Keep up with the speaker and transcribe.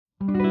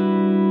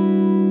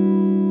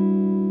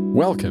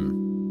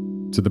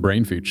Welcome to the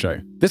Brain Food Show.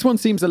 This one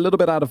seems a little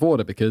bit out of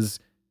order because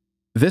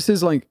this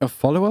is like a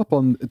follow-up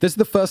on... This is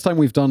the first time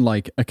we've done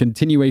like a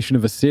continuation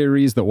of a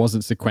series that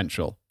wasn't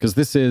sequential, because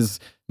this is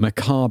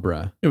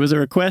Macabre. It was a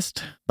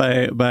request by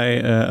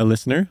a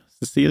listener.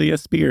 Cecilia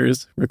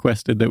Spears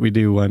requested that we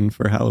do one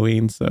for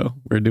Halloween, so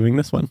we're doing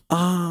this one.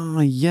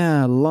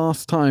 Yeah.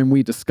 Last time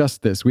we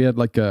discussed this, we had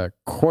like a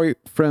quote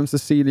from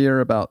Cecilia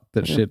about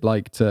that she'd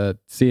like to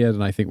see it,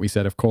 and I think we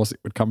said, of course, it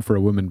would come for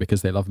a woman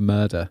because they love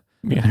murder.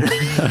 Yeah.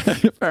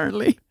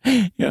 Apparently.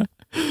 Yeah.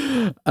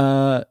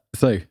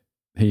 So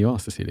here you are,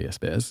 Cecilia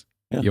Spears.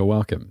 Yeah. You're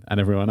welcome. And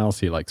everyone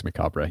else who likes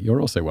Macabre, you're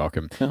also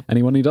welcome. Yeah.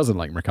 Anyone who doesn't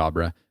like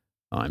Macabre,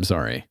 I'm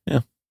sorry. Yeah.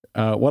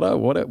 What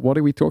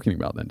are we talking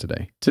about then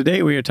today?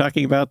 Today we are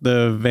talking about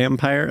the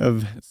vampire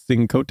of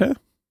Cinkota,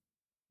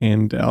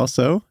 and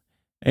also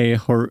a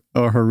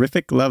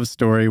horrific love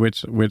story,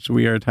 which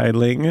we are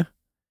titling...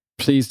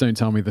 Please don't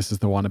tell me this is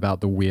the one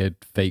about the weird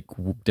fake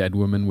dead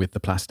woman with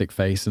the plastic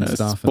face and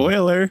stuff.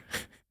 Spoiler.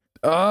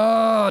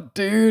 Oh,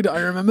 dude, I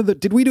remember that.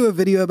 Did we do a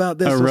video about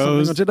this or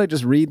something? Or did I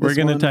just read this We're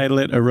going to title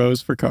it A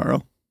Rose for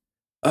Carl.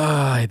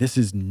 This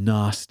is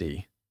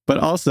nasty. But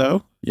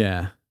also...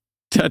 Yeah.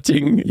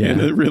 Touching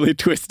in a really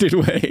twisted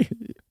way.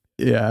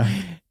 Yeah.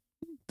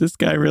 This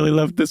guy really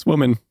loved this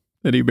woman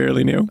that he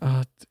barely knew.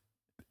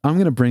 I'm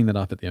going to bring that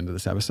up at the end of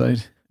this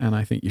episode, and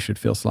I think you should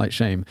feel slight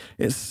shame.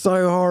 It's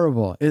so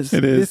horrible. It is.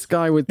 This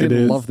guy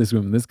didn't love this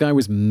woman. This guy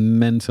was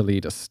mentally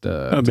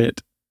disturbed. A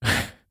bit.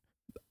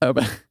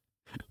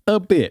 A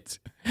bit.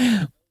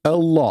 A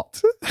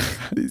lot.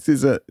 This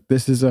is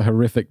a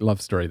horrific love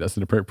story. That's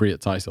an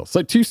appropriate title.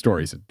 So 2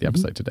 stories in the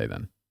episode today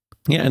then.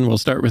 Yeah, and we'll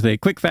start with a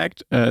quick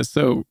fact.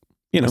 So,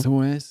 as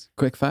always,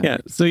 quick fact. Yeah,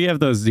 so you have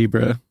those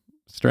zebra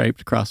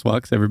striped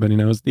crosswalks. Everybody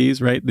knows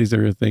these, right? These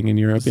are a thing in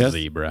Europe, yes?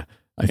 Zebra.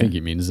 I think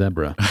you mean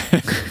zebra.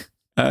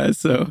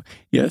 So,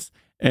 yes.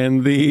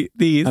 And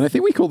these... And I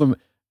think we call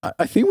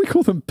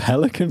them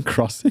pelican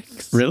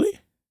crossings.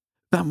 Really?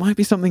 That might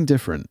be something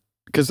different.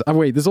 Because,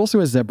 wait, there's also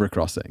a zebra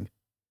crossing.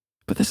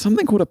 But there's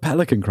something called a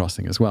pelican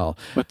crossing as well.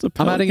 What's a pelican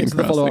crossing? I'm adding it to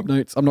the follow-up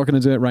notes. I'm not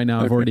going to do it right now.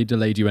 Okay. I've already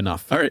delayed you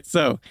enough. All right,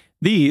 so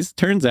these,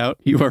 turns out,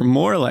 you are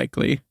more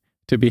likely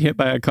to be hit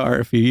by a car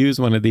if you use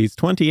one of these.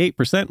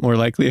 28% more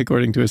likely,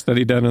 according to a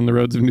study done on the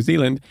roads of New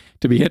Zealand,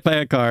 to be hit by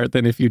a car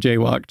than if you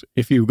jaywalked,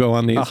 if you go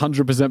on these.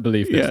 100%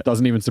 believe this. Yeah.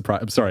 Doesn't even surprise...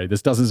 I'm sorry,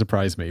 this doesn't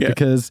surprise me. Yeah.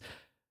 Because,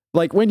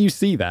 like, when you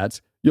see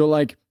that, you're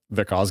like,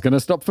 the car's going to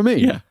stop for me.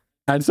 Yeah.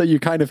 And so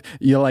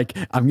you're like,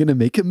 I'm going to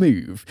make a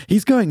move.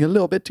 He's going a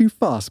little bit too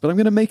fast, but I'm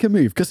going to make a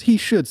move because he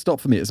should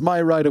stop for me. It's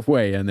my right of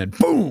way. And then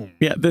boom.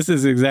 Yeah, this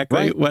is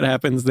exactly what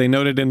happens. They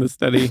noted in the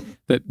study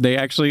that they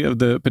actually, of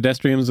the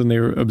pedestrians, when they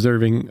were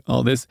observing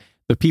all this,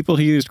 the people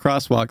who used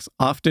crosswalks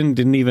often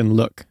didn't even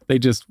look. They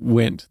just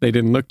went. They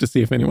didn't look to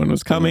see if anyone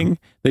was coming. Yeah.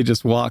 They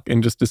just walk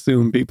and just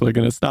assume people are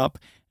going to stop.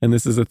 And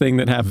this is a thing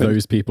that happens.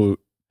 Those people...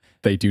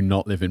 They do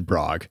not live in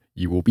Prague.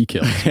 You will be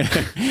killed.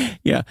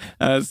 Yeah.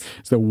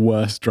 It's the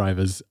worst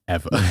drivers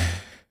ever.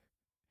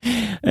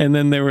 And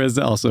then there was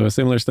also a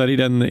similar study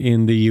done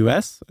in the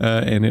US,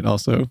 and it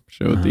also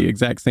showed the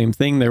exact same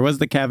thing. There was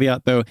the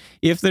caveat, though,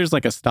 if there's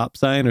like a stop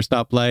sign or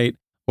stoplight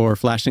or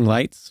flashing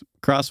lights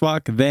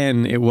crosswalk,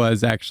 then it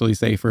was actually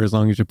safer as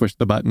long as you push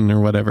the button or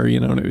whatever,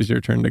 and it was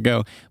your turn to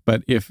go.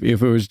 But if it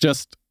was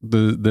just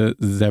the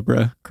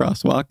zebra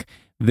crosswalk,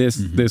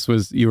 this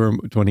was, you were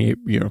 28,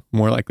 you're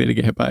more likely to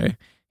get hit by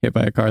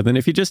a car than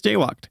if you just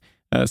jaywalked.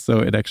 So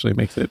it actually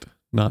makes it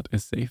not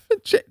as safe.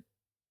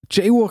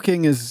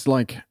 Jaywalking is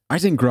like, I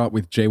didn't grow up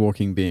with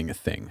jaywalking being a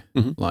thing.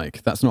 Mm-hmm.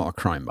 Like, that's not a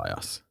crime by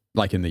us,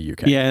 like in the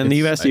UK. Yeah, in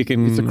the US you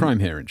can... It's a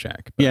crime here in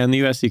Czech. But... Yeah, in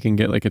the US you can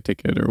get like a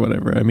ticket or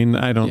whatever. I mean,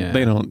 they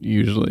don't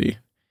usually,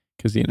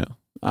 because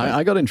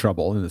I got in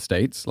trouble in the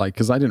States, like,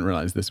 because I didn't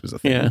realize this was a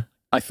thing. Yeah.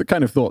 I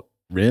kind of thought,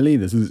 really?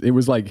 It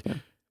was like... Yeah.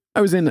 I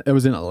was in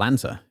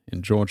Atlanta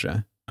in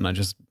Georgia, and I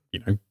just,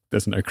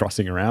 there's no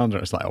crossing around, or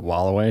it's like a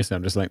while away. So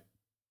I'm just like,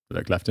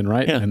 look left and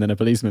right. Yeah. And then a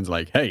policeman's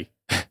like, hey,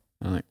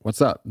 I'm like,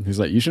 what's up? And he's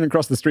like, you shouldn't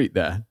cross the street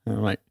there. And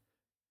I'm like,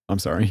 I'm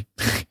sorry.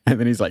 And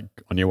then he's like,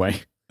 on your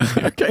way.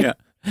 Okay. Yeah.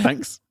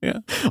 Thanks.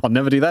 Yeah. I'll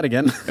never do that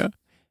again. Yeah.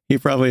 He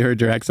probably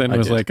heard your accent and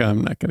was like,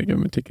 I'm not going to give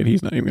him a ticket.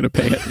 He's not even going to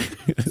pay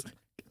it.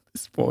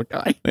 This poor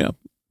guy. Yeah.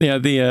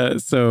 Yeah.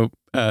 So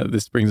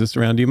this brings us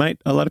around.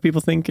 A lot of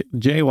people think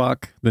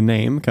jaywalk, the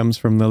name, comes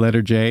from the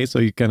letter J. So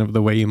you kind of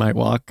the way you might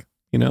walk,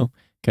 kind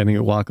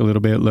of walk a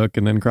little bit, look,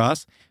 and then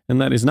cross.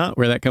 And that is not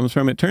where that comes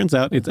from. It turns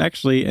out it's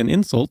actually an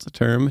insult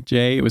term.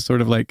 Jay, it was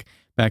sort of like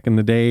back in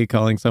the day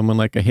calling someone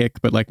like a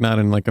hick, but like not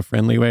in like a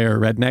friendly way or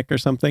a redneck or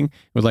something.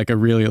 It was like a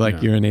really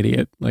like you're an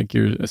idiot, like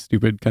you're a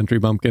stupid country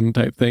bumpkin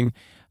type thing.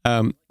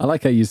 I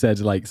like how you said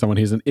like someone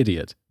who's an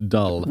idiot,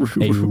 dull,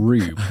 a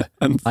rube.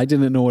 I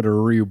didn't know what a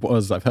rube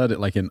was. I've heard it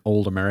like in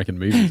old American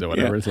movies or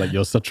whatever. Yeah. It's like,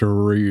 you're such a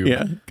rube.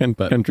 Yeah,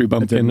 country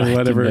bumpkin or whatever.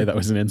 I didn't know that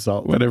was an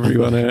insult. Whatever you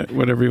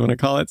want to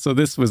call it. So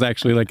this was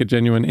actually like a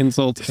genuine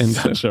insult. And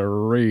such a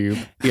rube.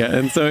 Yeah,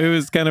 and so it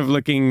was kind of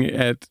looking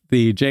at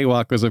the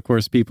jaywalk was, of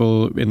course,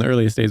 people in the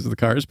earliest days of the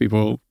cars,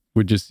 people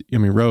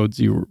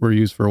roads were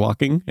used for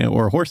walking,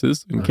 or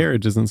horses and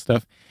carriages and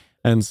stuff.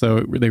 And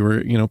so they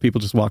were,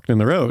 people just walked in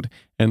the road.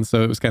 And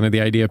so it was kind of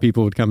the idea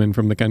people would come in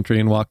from the country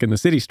and walk in the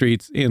city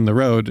streets in the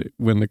road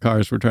when the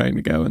cars were trying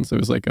to go. And so it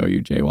was like, oh,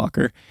 you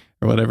jaywalker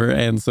or whatever.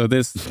 And so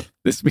this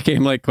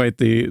became like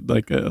quite a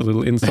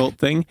little insult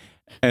thing.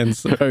 And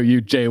so, oh,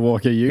 you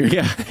jaywalker, you.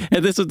 Yeah.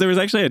 And there was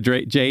actually a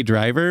J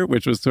driver,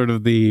 which was sort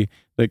of the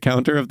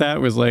counter of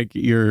that, was like,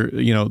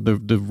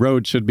 the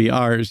road should be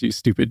ours, you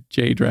stupid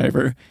J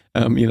driver.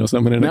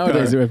 Someone in a car.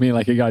 Nowadays it would mean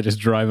like a guy just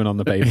driving on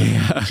the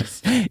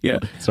pavement. Yeah.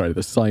 Sorry,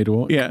 the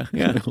sidewalk. Yeah.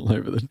 All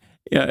over the...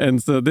 Yeah.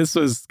 And so this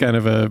was kind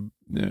of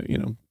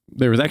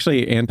there was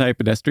actually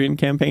anti-pedestrian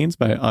campaigns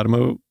by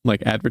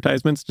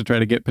advertisements to try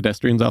to get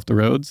pedestrians off the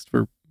roads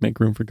make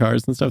room for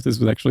cars and stuff. This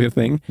was actually a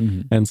thing.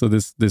 Mm-hmm. And so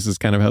this is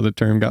kind of how the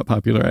term got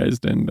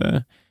popularized and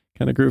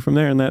kind of grew from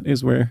there. And that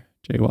is where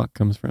jaywalk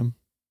comes from.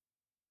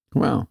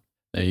 Wow.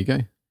 There you go.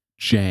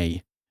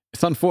 Jay.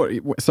 It's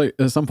unfortunate. So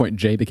at some point,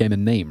 Jay became a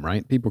name,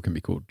 right? People can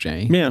be called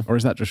Jay. Yeah. Or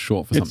is that just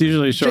short for something? It's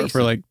usually short Jason.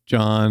 for like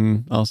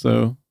John,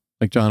 also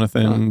like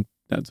Jonathan,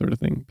 that sort of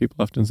thing. People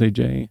often say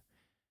Jay.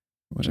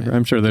 Whatever. Jay.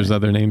 I'm sure there's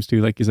other names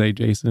too, like you say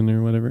Jason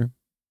or whatever.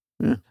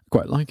 Yeah,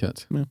 quite like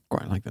it. Yeah.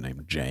 Quite like the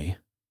name Jay.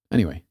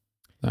 Anyway,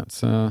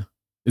 that's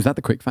is that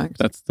the quick fact?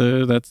 That's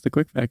the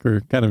quick fact,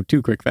 or kind of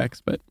two quick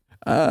facts, but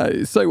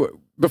so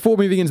before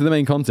moving into the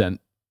main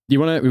content, we've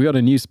got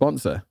a new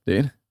sponsor,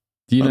 dude.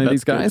 Do you know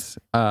these guys?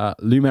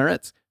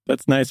 Lumerit.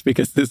 That's nice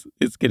because this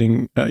is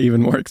getting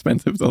even more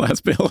expensive the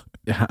last bill.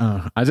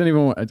 Yeah, I don't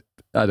even want.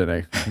 I don't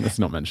know. Let's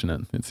not mention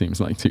it. It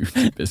seems like too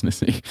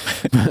businessy.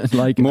 But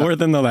like more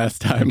than the last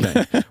time.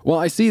 Okay. Well,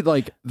 I see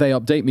like they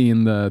update me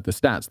in the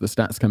stats. The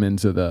stats come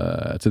into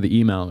the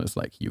email. And it's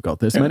like, you got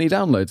this many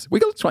downloads.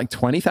 We got like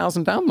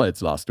 20,000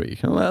 downloads last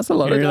week. Well, that's a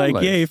lot of downloads.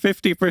 Like, yay,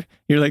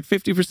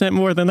 50%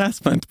 more than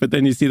last month. But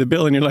then you see the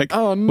bill and you're like,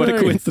 oh no, what a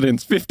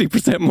coincidence!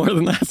 50% more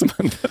than last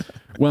month.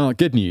 Well,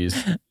 good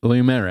news.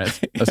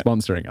 Lumerit are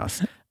sponsoring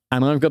us.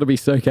 And I've got to be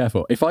so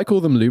careful. If I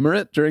call them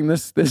Lumerit during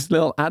this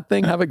little ad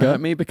thing, have a go at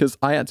me, because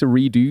I had to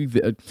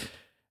redo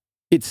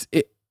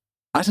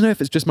I don't know if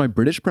it's just my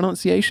British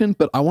pronunciation,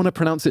 but I want to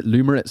pronounce it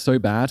Lumerit so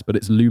bad, but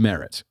it's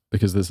Lumerit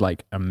because there's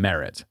like a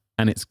merit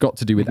and it's got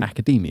to do with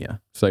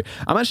academia. So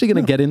I'm actually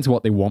going to get into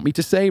what they want me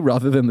to say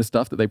rather than the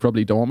stuff that they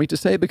probably don't want me to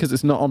say because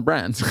it's not on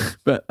brand.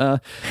 But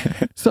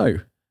so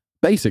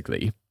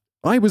basically,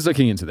 I was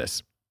looking into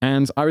this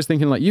and I was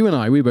thinking like you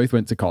and we both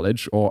went to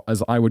college, or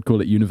as I would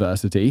call it,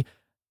 university.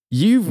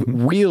 You've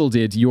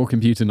wielded your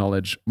computer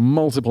knowledge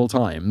multiple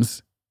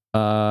times.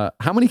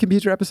 How many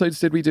computer episodes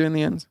did we do in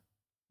the end?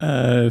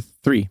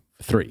 3.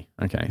 3.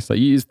 Okay. So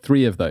you used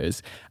 3 of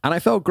those. And I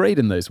felt great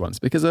in those ones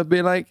because I'd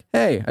be like,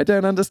 hey, I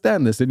don't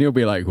understand this. And you'll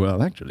be like,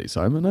 well, actually,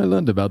 Simon, I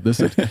learned about this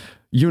at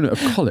unit of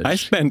college. I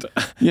spent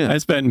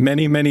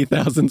many, many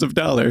thousands of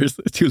dollars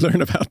to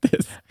learn about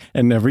this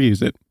and never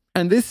use it.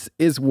 And this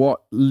is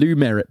what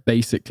Lumerit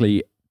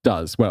basically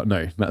does. Well,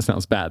 no, that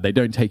sounds bad. They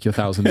don't take your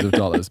thousands of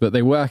dollars, but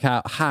they work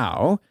out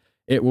how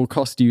it will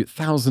cost you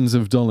thousands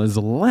of dollars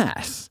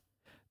less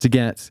to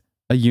get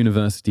a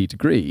university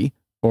degree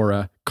or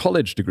a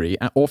college degree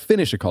or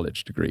finish a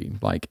college degree.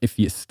 Like if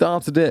you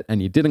started it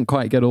and you didn't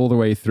quite get all the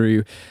way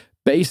through,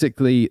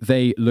 basically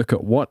they look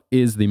at what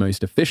is the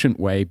most efficient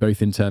way,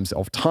 both in terms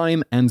of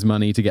time and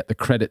money, to get the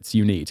credits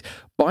you need.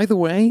 By the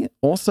way,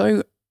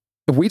 also,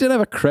 we don't have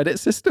a credit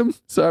system,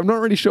 so I'm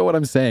not really sure what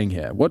I'm saying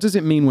here. What does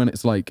it mean when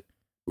it's like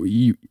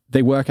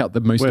they work out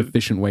the most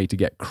efficient way to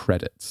get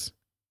credits?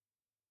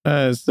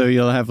 So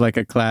you'll have like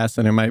a class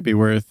and it might be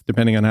worth,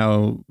 depending on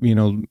how,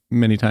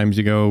 many times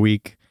you go a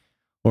week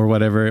or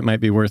whatever, it might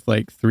be worth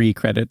like 3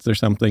 credits or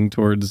something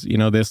towards,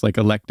 this, like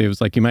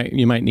electives. Like you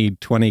might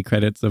need 20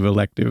 credits of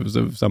electives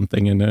of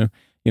something and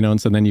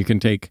so then you can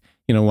take,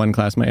 one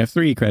class might have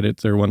 3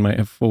 credits or one might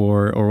have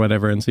 4 or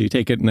whatever. And so you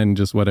take it and then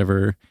just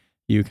whatever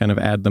you kind of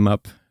add them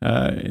up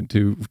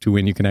to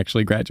when you can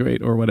actually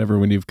graduate or whatever,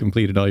 when you've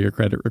completed all your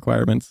credit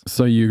requirements.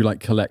 So you like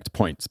collect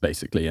points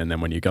basically, and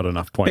then when you got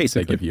enough points,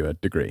 basically, they give you a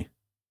degree.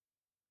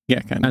 Yeah,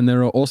 kind of. And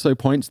there are also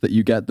points that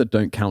you get that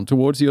don't count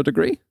towards your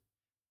degree?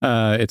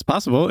 It's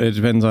possible. It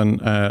depends on,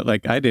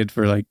 like I did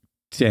for like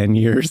 10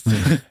 years.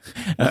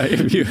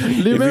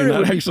 Lumerit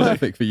would be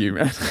perfect for you,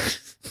 man.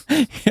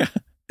 Yeah.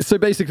 So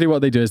basically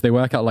what they do is they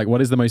work out like what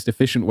is the most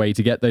efficient way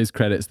to get those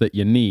credits that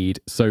you need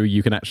so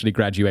you can actually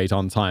graduate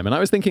on time. And I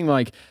was thinking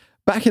like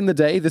back in the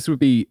day, this would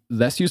be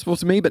less useful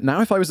to me. But now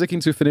if I was looking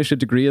to finish a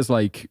degree as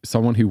like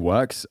someone who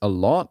works a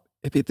lot,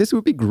 this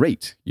would be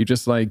great. You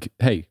just like,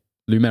 hey,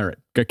 Lumerit,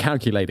 go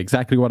calculate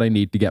exactly what I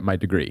need to get my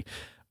degree.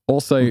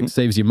 Also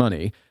saves you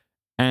money.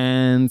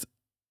 And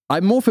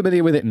I'm more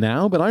familiar with it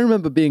now, but I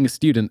remember being a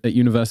student at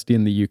university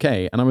in the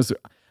UK and I was,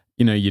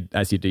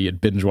 you'd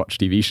binge watch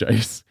TV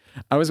shows.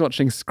 I was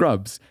watching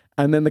Scrubs,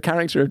 and then the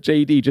character of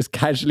JD just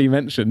casually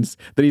mentions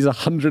that he's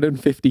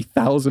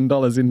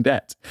 $150,000 in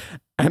debt.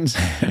 And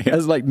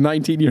as like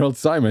 19-year-old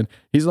Simon,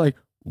 he's like,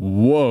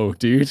 whoa,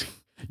 dude,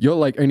 you're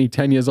like only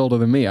 10 years older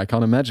than me. I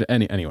can't imagine.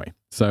 Anyway,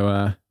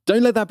 so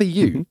Don't let that be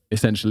you,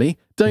 essentially.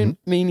 Don't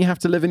mean you have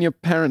to live in your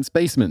parents'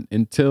 basement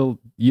until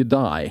you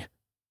die.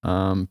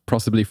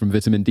 Possibly from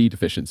vitamin D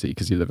deficiency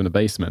because you live in a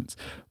basement.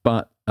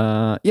 But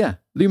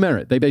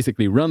Lumerit, they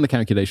basically run the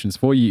calculations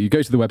for you. You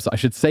go to the website. I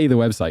should say the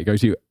website. Go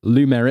to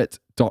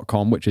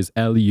lumerit.com, which is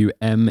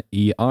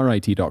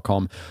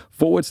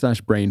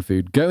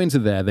lumerit.com/brainfood. Go into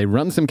there. They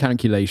run some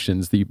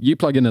calculations. You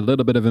plug in a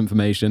little bit of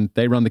information.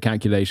 They run the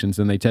calculations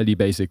and they tell you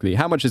basically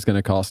how much it's going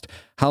to cost,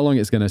 how long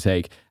it's going to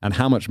take, and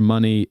how much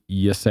money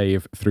you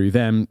save through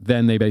them.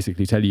 Then they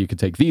basically tell you can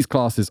take these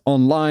classes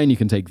online, you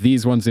can take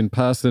these ones in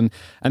person.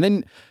 And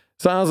then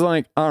so I was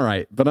like, all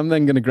right, but I'm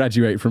then going to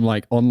graduate from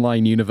like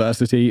online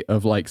university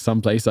of like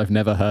some place I've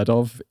never heard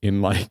of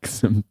in like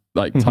some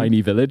like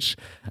tiny village.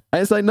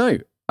 And it's like, no,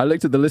 I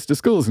looked at the list of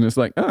schools and it's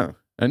like, oh,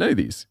 I know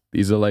these.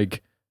 These are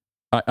like,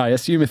 I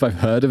assume if I've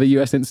heard of a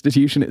US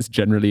institution, it's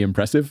generally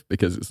impressive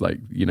because it's like,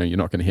 you're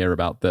not going to hear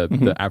about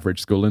the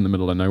average school in the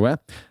middle of nowhere.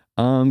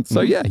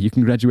 So yeah, you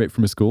can graduate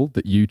from a school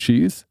that you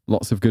choose.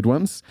 Lots of good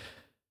ones.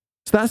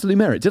 So that's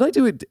Lumerit. Did I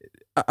do it?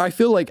 I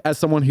feel like as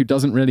someone who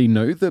doesn't really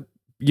know the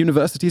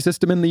university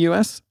system in the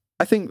US,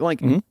 I think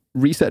like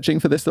researching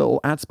for this little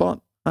ad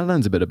spot, I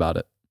learned a bit about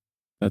it.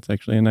 That's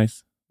actually a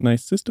nice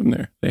system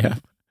there they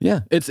have. Yeah,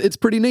 it's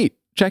pretty neat.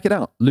 Check it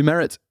out.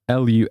 Lumerit,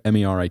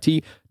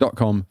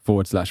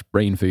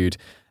 lumerit.com/brainfood.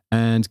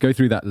 And go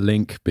through that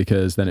link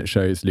because then it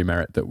shows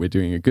Lumerit that we're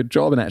doing a good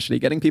job and actually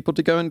getting people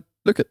to go and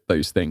look at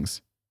those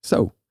things.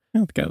 So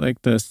it's got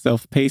like the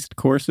self-paced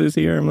courses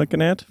here I'm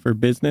looking at for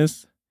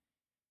business,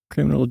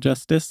 criminal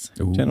justice,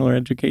 general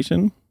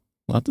education,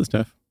 lots of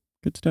stuff.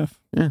 Good stuff.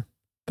 Yeah,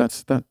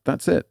 that's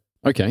it.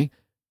 Okay,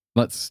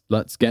 let's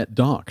get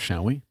dark,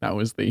 shall we? That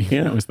was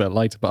the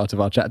lighter part of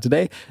our chat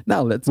today.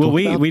 Now let's. Well,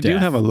 we do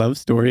have a love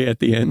story at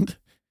the end.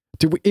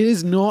 It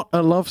is not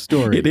a love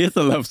story. It is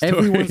a love story.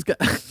 Everyone's got.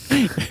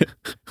 People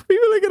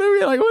are going to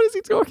be like, "What is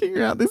he talking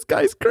about? This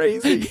guy's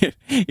crazy."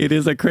 It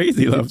is a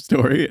crazy love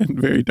story and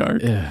very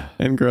dark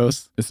and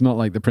gross. It's not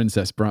like The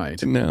Princess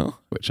Bride. No,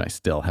 which I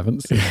still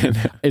haven't seen.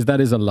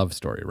 That is a love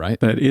story, right?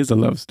 That is a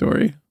love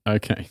story.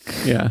 Okay.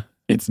 Yeah.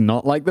 It's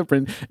not like the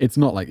It's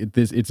not like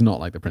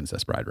The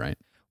Princess Bride, right?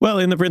 Well,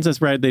 in The Princess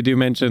Bride, they do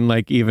mention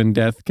like even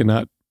death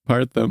cannot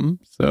part them.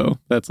 So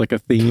that's like a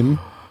theme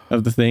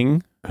of the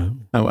thing. Oh.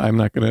 I'm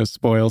not going to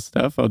spoil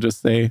stuff. I'll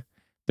just say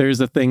there's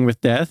a thing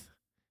with death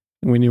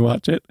when you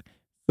watch it.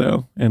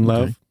 So and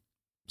love. Okay.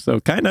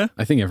 So kind of.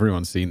 I think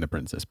everyone's seen The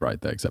Princess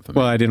Bride, though, except for me.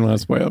 Well, I didn't want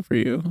to spoil for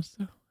you.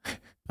 So.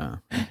 Oh,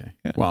 okay.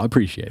 Yeah. Well, I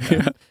appreciate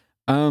that.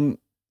 Yeah.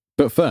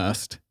 But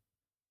first,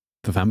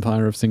 the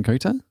Vampire of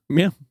Cinkota.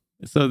 Yeah.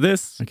 So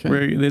there's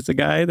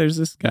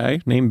this guy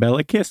named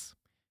Bela Kiss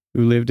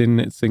who lived in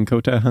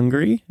Cinkota,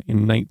 Hungary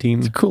in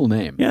It's a cool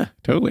name. Yeah,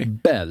 totally.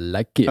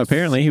 Bela Kiss.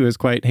 Apparently he was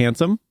quite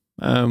handsome,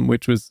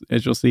 which was,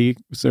 as you'll see,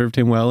 served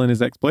him well in his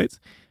exploits.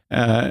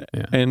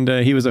 And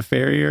he was a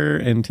farrier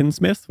and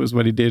tinsmith was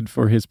what he did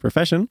for his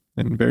profession,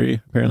 and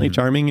very apparently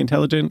charming,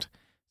 intelligent,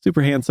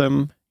 super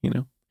handsome,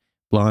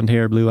 blonde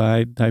hair,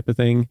 blue-eyed type of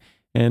thing.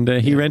 And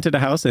he rented a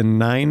house in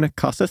 9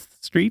 Kossuth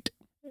Street.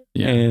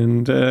 Yeah.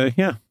 And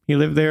he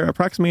lived there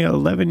approximately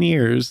 11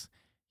 years.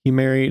 He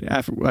moved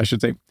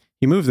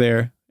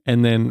there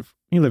and then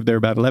he lived there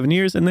about 11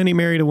 years. And then he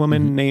married a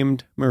woman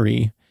named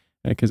Marie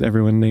because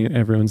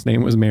everyone's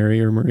name was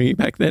Mary or Marie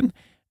back then.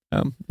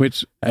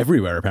 Which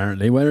everywhere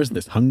apparently. Where is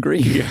this?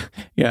 Hungary?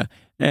 Yeah.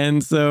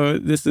 And so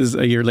this is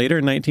a year later,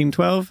 in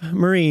 1912.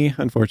 Marie,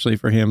 unfortunately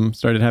for him,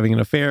 started having an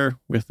affair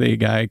with a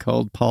guy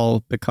called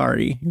Paul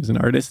Beccari. He was an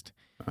artist.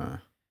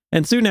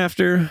 And soon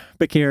after,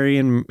 Beccari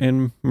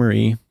and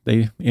Marie,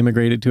 they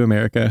immigrated to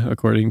America,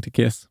 according to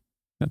Kiss.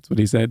 That's what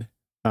he said.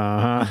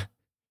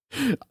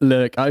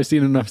 Look, I've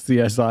seen enough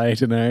CSI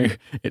to know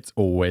it's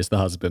always the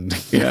husband.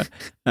 Yeah.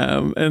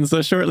 And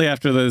so shortly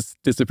after this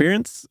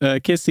disappearance,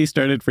 Kiss, he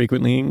started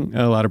frequenting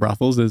a lot of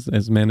brothels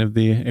as men of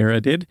the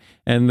era did,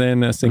 and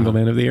then single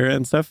men of the era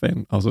and stuff,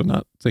 and also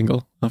not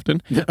single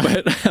often.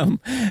 But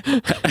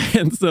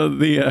and so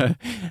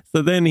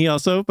so then he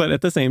also, but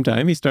at the same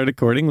time, he started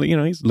courting.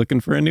 He's looking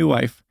for a new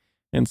wife.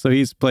 And so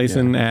he's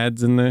placing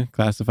ads in the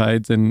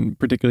classifieds, and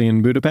particularly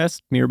in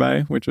Budapest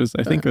nearby, which was,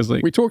 I think, was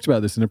like... We talked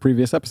about this in a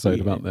previous episode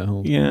about the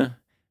whole... Yeah.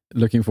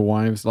 Looking for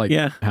wives,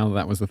 how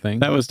that was the thing.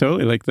 That was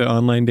totally like the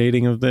online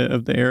dating of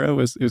the era. It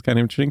was kind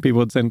of interesting. People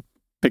would send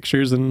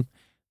pictures and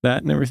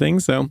that and everything.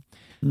 So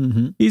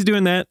he's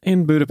doing that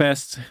in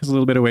Budapest. It's a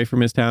little bit away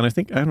from his town. I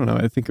think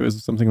it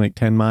was something like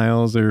 10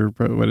 miles or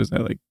what is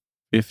that, like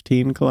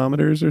 15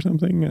 kilometers or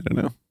something? I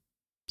don't know.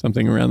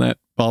 Something around that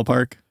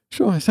ballpark.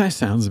 Sure, that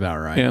sounds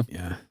about right.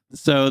 Yeah.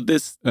 So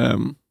this,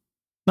 not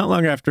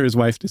long after his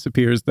wife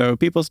disappears, though,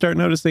 people start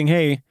noticing,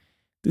 hey,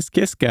 this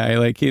Kiss guy,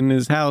 like in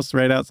his house,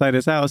 right outside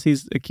his house,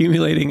 he's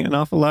accumulating an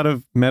awful lot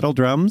of metal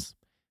drums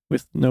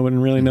with no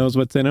one really knows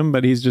what's in them,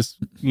 but he's just,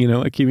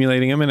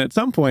 accumulating them. And at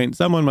some point,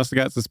 someone must have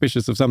got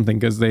suspicious of something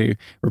because they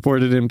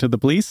reported him to the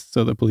police.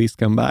 So the police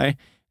come by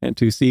and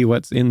to see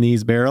what's in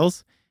these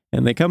barrels.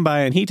 And they come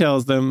by and he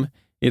tells them,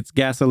 it's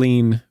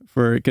gasoline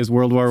because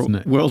World War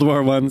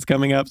I's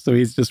coming up, so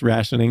he's just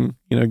rationing,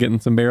 getting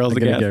some barrels of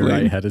gasoline. Go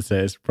right ahead and say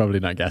it's probably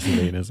not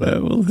gasoline, is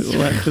it? We'll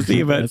have to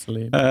see. But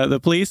the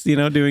police,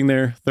 doing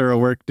their thorough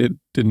work, did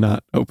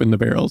not open the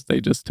barrels. They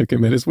just took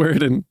him at his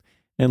word and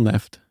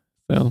left.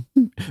 So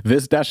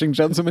this dashing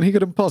gentleman, he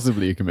couldn't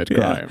possibly commit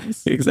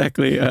crimes.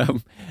 Exactly.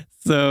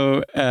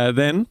 So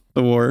then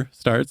the war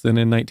starts, and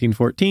in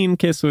 1914,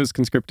 Kiss was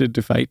conscripted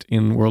to fight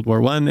in World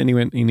War I, and he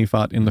went and he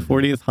fought in the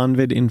 40th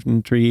Honved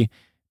Infantry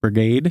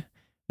Brigade.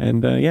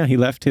 And he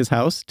left his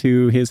house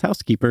to his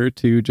housekeeper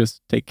to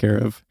just take care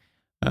of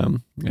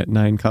at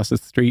 9 Kossuth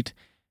Street.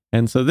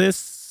 And so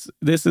this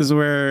is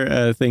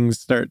where things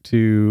start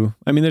to,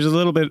 there's a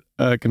little bit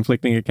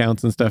conflicting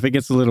accounts and stuff. It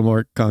gets a little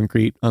more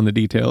concrete on the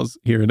details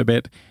here in a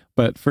bit.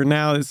 But for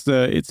now,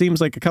 it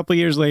seems like a couple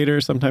years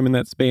later, sometime in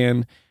that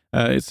span,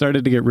 it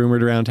started to get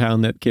rumored around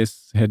town that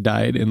Kiss had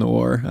died in the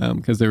war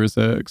because there was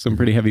some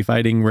pretty heavy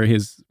fighting where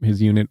his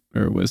unit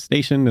was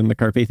stationed in the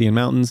Carpathian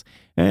Mountains,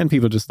 and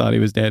people just thought he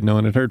was dead. No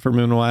one had heard from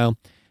him in a while.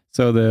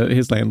 So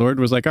his landlord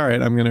was like, all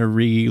right, I'm going to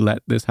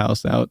re-let this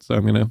house out, so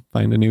I'm going to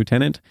find a new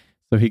tenant.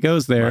 So he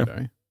goes there.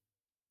 Right.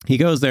 He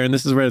goes there, and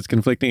this is where it's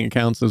conflicting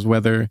accounts as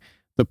whether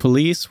the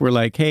police were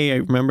like, hey, I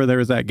remember there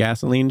was that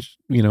gasoline,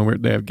 where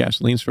they have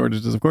gasoline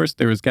shortages. Of course,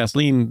 there was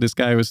gasoline. This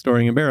guy was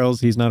storing in barrels.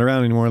 He's not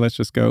around anymore. Let's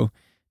just go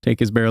take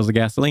his barrels of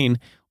gasoline.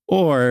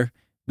 Or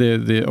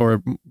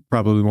or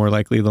probably more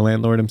likely the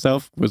landlord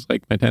himself was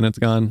like, my tenant's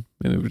gone,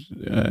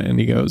 and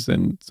he goes.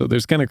 And so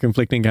there's kind of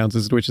conflicting accounts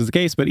as to which is the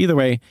case. But either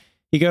way,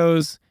 he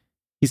goes,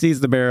 he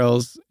sees the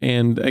barrels,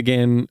 and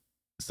again,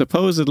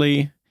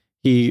 supposedly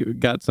he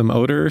got some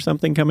odor or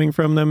something coming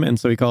from them, and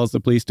so he calls the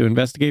police to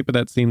investigate, but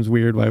that seems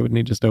weird. Why wouldn't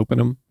he just open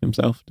them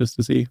himself just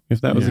to see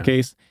if that was the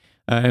case?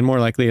 And more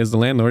likely, as the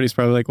landlord, he's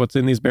probably like, what's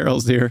in these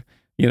barrels here,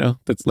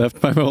 that's left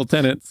by my old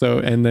tenant? So,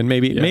 and then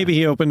maybe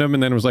he opened them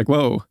and then was like,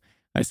 whoa,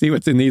 I see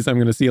what's in these. I'm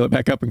going to seal it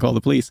back up and call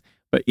the police.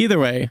 But either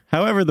way,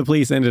 however the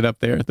police ended up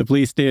there, the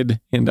police did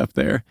end up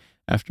there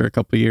after a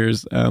couple of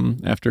years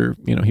after,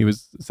 he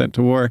was sent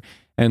to war.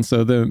 And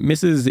so the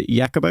Mrs.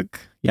 Jakubik,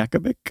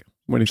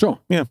 sure.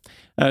 Yeah.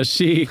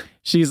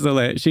 She's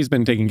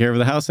been taking care of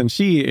the house, and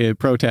she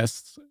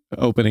protests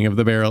opening of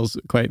the barrels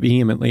quite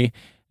vehemently.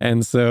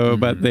 And so,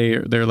 but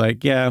they're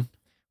like, yeah,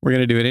 we're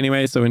going to do it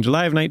anyway. So in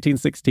July of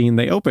 1916,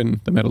 they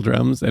open the metal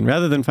drums, and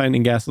rather than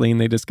finding gasoline,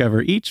 they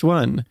discover each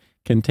one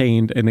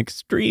contained an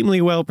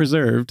extremely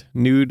well-preserved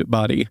nude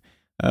body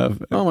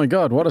of... Oh my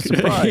God, what a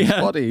surprise.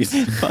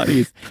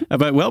 Bodies.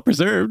 But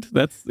well-preserved.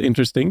 That's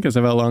interesting because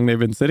of how long they've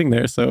been sitting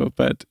there. So,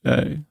 but...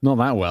 not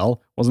that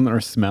well. Wasn't there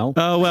a smell?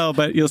 Oh, well,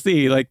 but you'll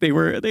see, like they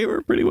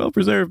were pretty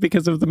well-preserved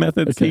because of the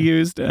methods he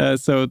used.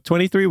 So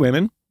 23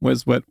 women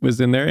was what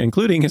was in there,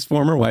 including his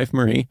former wife,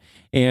 Marie.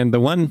 And the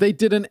one... They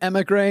didn't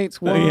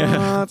emigrate? What?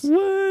 What?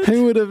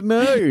 Who would have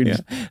known? Yeah.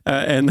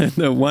 And then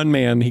the one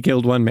man, he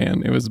killed one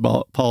man. It was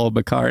Paul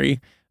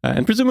Bakari.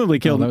 And presumably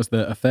killed... that was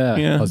the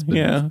affair husband.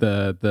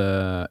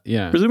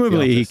 Yeah.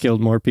 Presumably he killed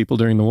more people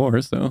during the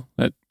war, so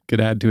that could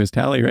add to his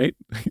tally, right?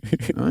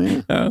 Oh,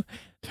 yeah.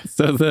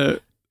 So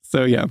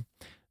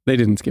they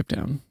didn't skip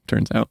town,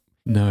 turns out.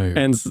 No.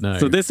 And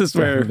so this is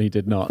where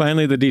did not.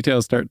 Finally the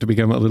details start to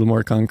become a little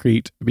more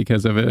concrete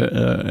because of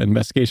an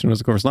investigation was,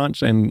 of course,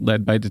 launched and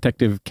led by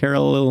Detective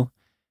Carolee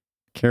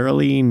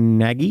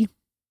Nagy.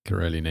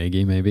 Carolee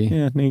Nagy, maybe?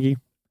 Yeah, Nagy.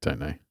 Don't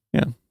know.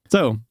 Yeah.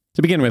 So,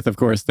 to begin with, of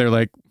course, they're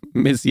like,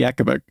 Miss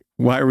Jakubik,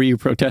 why were you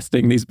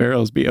protesting these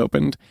barrels be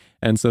opened?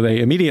 And so they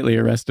immediately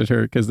arrested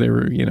her because they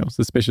were,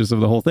 suspicious of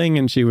the whole thing.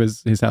 And she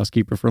was his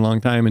housekeeper for a long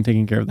time and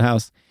taking care of the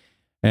house.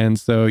 And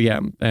so,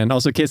 and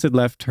also Kiss had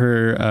left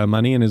her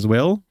money in his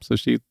will. So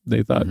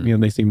they thought,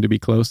 they seemed to be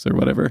close or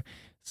whatever.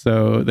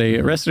 So they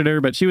arrested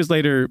her, but she was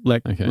later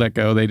let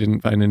go. They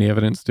didn't find any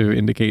evidence to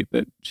indicate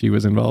that she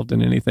was involved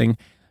in anything.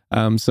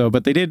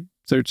 But they did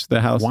search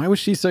the house. Why was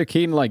she so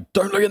keen? Like,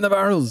 don't look in the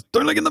barrels.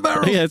 Don't look in the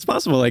barrels. Yeah, it's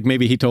possible. Like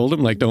maybe he told him,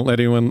 like, don't let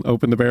anyone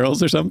open the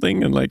barrels or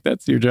something, and like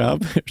that's your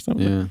job or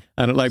something. Yeah.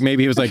 I don't like.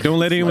 Maybe he was like, don't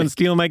let anyone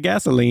steal my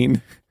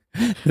gasoline.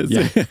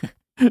 Yeah.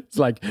 It's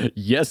like,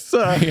 yes,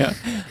 sir. Yeah.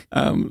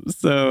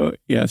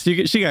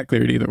 She got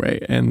cleared either way,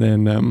 and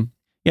then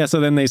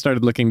so then they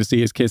started looking to see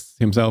his Kiss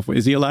himself.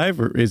 Is he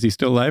alive, or is he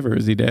still alive, or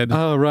is he dead?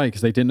 Oh, right,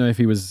 because they didn't know if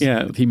he was...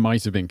 Yeah. He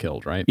might have been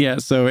killed, right? Yeah,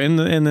 so, and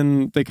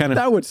then they kind of...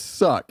 That would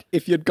suck.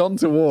 If you'd gone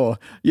to war,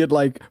 you'd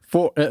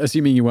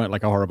assuming you weren't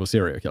like a horrible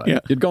serial killer. Yeah.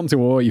 You'd gone to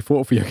war, you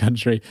fought for your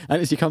country, and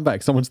as you come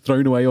back, someone's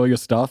thrown away all your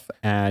stuff,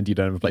 and you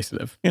don't have a place to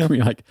live. Yeah.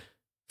 You're like,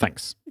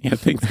 thanks. Yeah,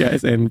 thanks,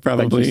 guys, and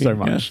probably... Thank you so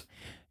much.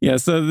 Yeah,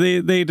 so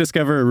they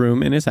discover a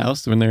room in his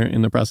house when they're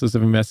in the process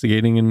of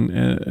investigating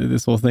and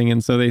this whole thing.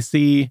 And so they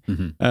see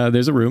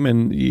there's a room,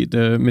 and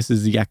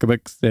Mrs.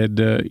 Jakubik said,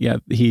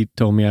 he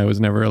told me I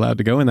was never allowed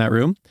to go in that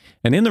room.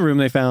 And in the room,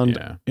 they found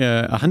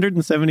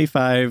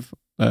 175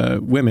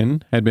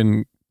 women had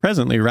been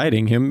presently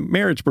writing him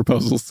marriage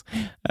proposals.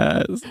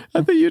 I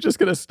thought you were just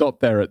going to stop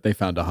there at they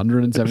found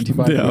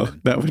 175 No,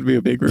 women. That would be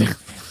a big room.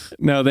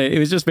 No, it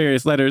was just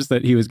various letters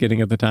that he was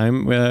getting at the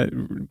time.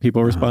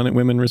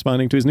 Women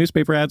responding to his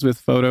newspaper ads with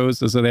photos.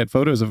 So they had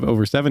photos of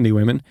over 70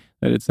 women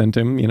that had sent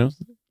him,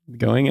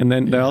 going. And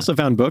then they also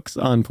found books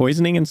on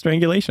poisoning and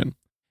strangulation.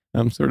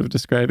 I'm sort of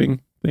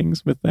describing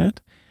things with that.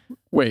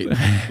 Wait,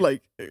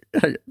 like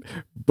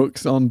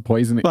books on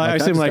poisoning? Well, I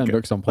assume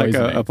books on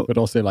poisoning, but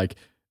also like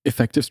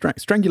effective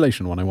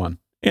strangulation 101.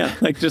 Yeah,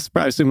 I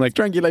assume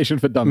strangulation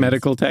for dummies.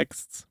 Medical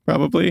texts,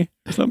 probably,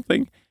 or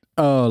something.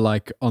 Oh,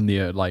 like on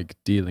the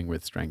dealing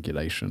with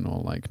strangulation,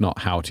 or like not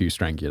how to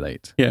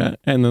strangulate. Yeah,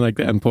 and then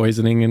and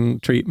poisoning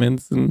and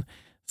treatments and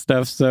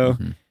stuff. So,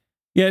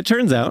 yeah, it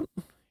turns out,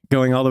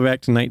 going all the way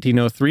back to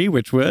 1903,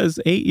 which was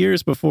 8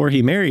 years before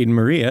he married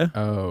Maria.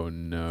 Oh,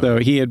 no. So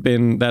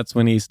that's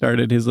when he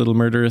started his little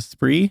murderous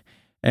spree.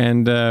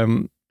 And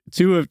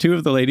two of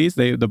the ladies,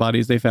 the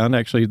bodies they found,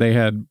 actually, they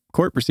had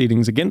court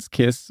proceedings against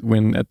Kiss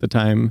when at the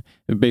time,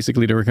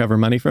 basically to recover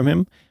money from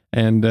him.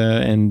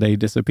 And they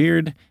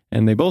disappeared.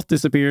 And they both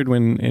disappeared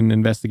when an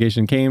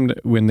investigation came,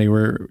 when they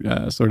were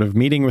sort of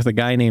meeting with a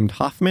guy named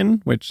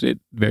Hoffman, which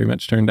it very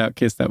much turned out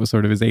Kiss, that was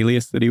sort of his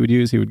alias that he would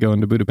use. He would go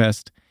into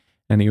Budapest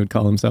and he would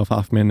call himself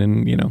Hoffman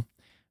and,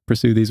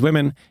 pursue these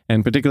women.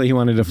 And particularly he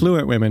wanted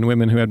affluent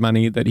women who had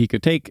money that he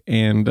could take.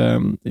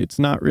 And it's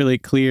not really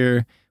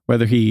clear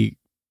whether he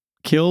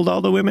killed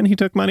all the women he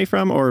took money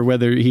from, or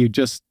whether he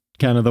just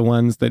kind of the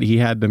ones that he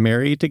had to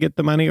marry to get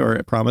the money,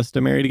 or promised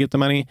to marry to get the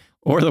money,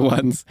 or the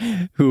ones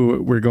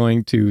who were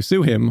going to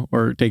sue him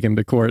or take him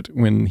to court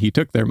when he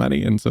took their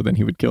money. And so then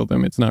he would kill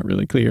them. It's not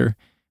really clear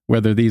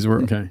whether these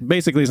were,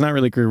 basically it's not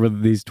really clear whether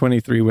these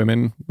 23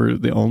 women were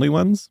the only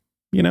ones,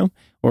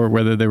 or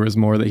whether there was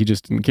more that he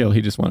just didn't kill.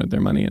 He just wanted their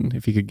money. And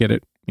if he could get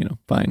it,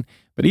 fine.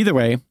 But either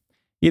way,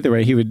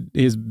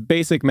 his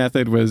basic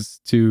method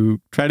was to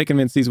try to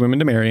convince these women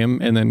to marry him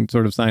and then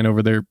sort of sign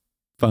over their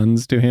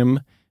funds to him,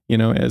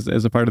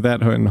 as a part of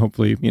that. And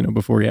hopefully,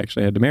 before he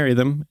actually had to marry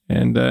them.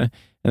 And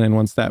then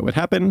once that would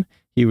happen,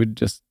 he would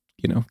just,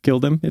 kill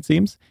them, it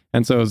seems.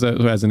 And so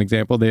as an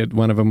example,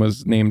 one of them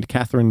was named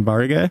Catherine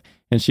Varga,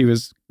 and she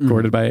was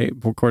courted by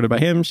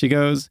him.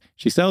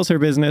 She sells her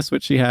business,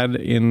 which she had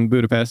in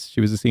Budapest. She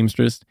was a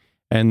seamstress.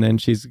 And then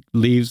she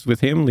leaves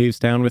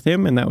town with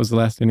him. And that was the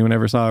last anyone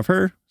ever saw of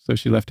her. So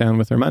she left town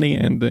with her money,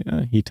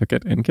 and he took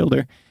it and killed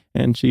her.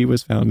 And she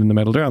was found in the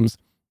metal drums.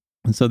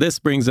 And so this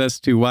brings us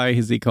to, why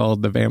is he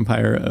called the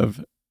vampire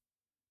of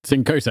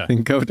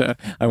Cinkota?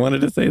 I wanted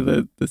to say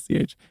the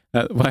CH.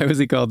 Why was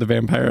he called the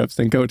vampire of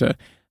Cinkota?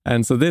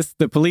 And so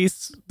the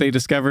police, they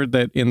discovered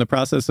that in the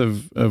process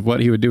of what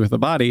he would do with the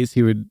bodies,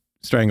 he would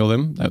strangle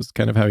them. That was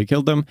kind of how he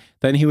killed them.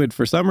 Then he would,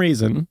 for some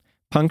reason,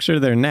 puncture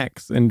their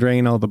necks and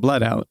drain all the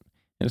blood out.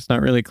 And it's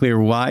not really clear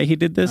why he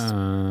did this.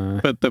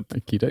 But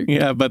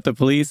the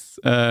police,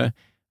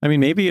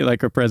 maybe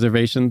like a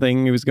preservation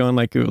thing. He was going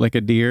like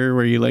a deer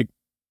where you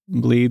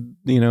bleed,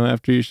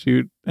 after you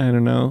shoot. I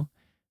don't know.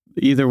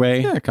 Either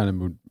way. Yeah, kind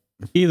of.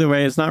 Either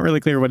way, it's not really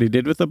clear what he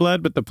did with the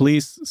blood, but the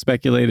police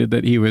speculated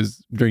that he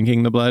was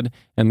drinking the blood,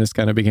 and this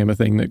kind of became a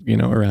thing that,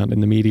 around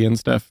in the media and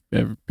stuff.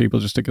 People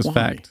just took as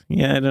fact.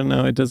 Yeah, I don't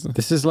know. It doesn't.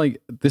 This is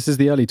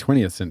the early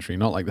 20th century,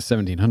 not like the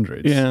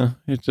 1700s. Yeah,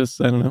 it's just,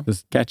 I don't know.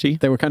 It's catchy.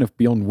 They were kind of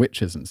beyond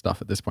witches and stuff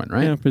at this point,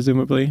 right? Yeah,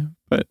 presumably.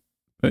 But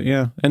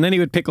yeah. And then he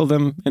would pickle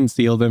them and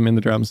seal them in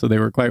the drums, so they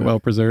were quite well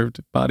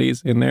preserved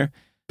bodies in there.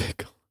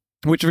 Pickle.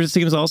 Which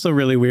seems also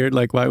really weird.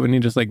 Like, why wouldn't you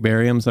just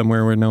bury them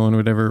somewhere where no one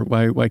would ever?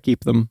 Why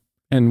keep them,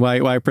 and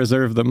why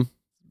preserve them?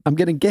 I'm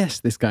gonna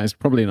guess this guy's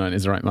probably not in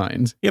his right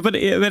mind. Yeah, but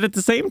at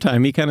the same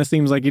time, he kind of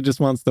seems like he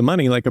just wants the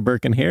money, like a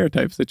Burke and Hare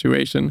type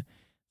situation.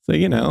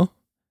 So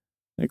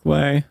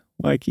why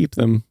keep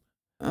them?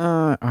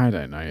 I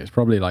don't know. It's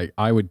probably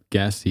I would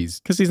guess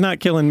because he's not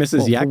killing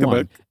Mrs.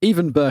 Jakubik.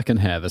 Even Burke and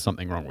Hare, there's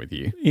something wrong with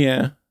you.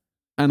 Yeah,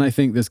 and I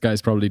think this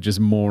guy's probably just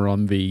more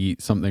on the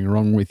something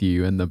wrong with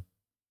you, and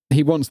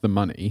he wants the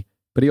money,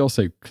 but he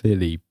also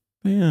clearly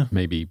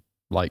maybe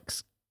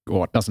likes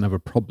or doesn't have a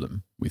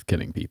problem with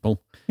killing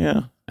people.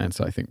 Yeah. And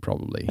so I think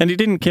probably. And he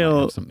didn't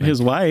kill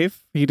his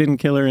wife. He didn't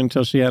kill her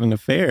until she had an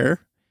affair.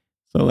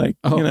 So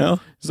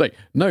it's like,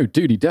 no,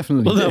 dude, he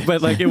definitely did. No,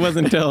 but it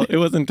wasn't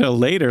until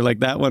later. Like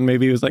that one,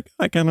 maybe he was like,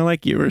 I kind of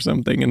like you or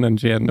something. And then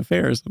she had an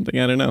affair or something.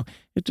 I don't know.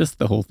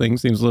 The whole thing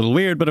seems a little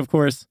weird, but of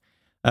course,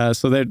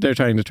 so they're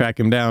trying to track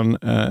him down.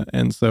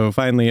 And so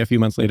finally, a few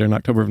months later, in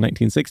October of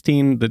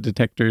 1916, the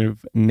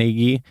detective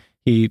Nagy,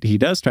 he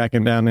does track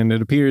him down, and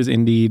it appears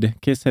indeed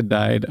Kiss had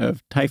died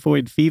of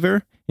typhoid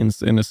fever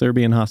in a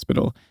Serbian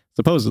hospital,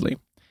 supposedly.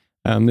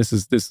 This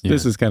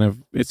is kind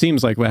of, it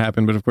seems like what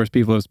happened, but of course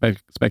people have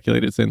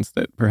speculated since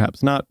that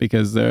perhaps not,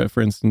 because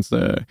for instance,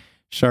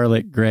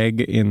 Charlotte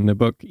Gregg in the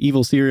book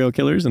Evil Serial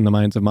Killers in the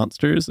Minds of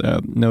Monsters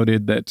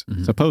noted that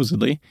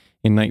supposedly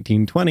in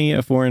 1920,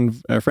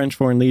 a French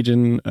Foreign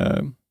Legion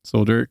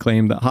soldier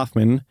claimed that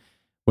Hoffman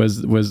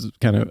was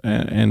kind of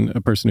and a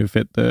person who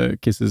fit the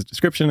Kiss's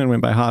description and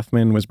went by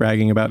Hoffman was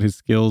bragging about his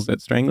skills at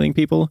strangling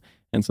people.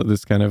 And so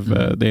this kind of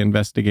they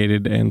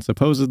investigated, and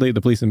supposedly the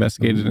police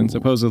investigated, and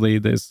supposedly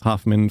this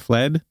Hoffman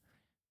fled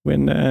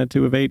when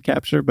to evade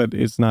capture, but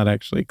it's not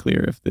actually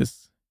clear if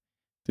this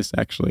this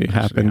actually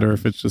happened or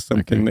if it's just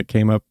something that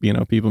came up,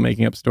 people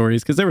making up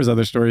stories. Because there was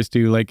other stories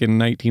too, like in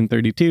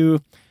 1932,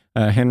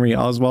 Henry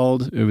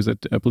Oswald, who was a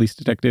police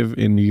detective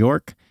in New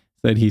York,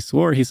 said he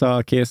swore he saw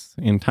a kiss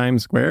in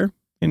Times Square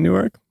in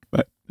Newark,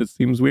 but it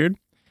seems weird.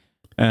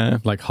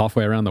 Like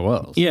halfway around the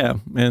world. Yeah,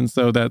 and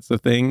so that's the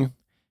thing.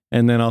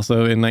 And then also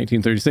in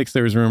 1936,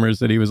 there was rumors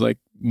that he was like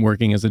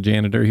working as a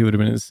janitor. He would have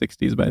been in his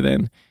 60s by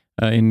then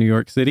in New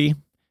York City,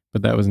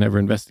 but that was never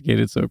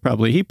investigated. So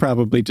he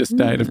probably just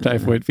died of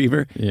typhoid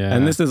fever. Yeah.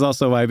 And this is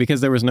also why, because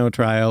there was no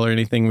trial or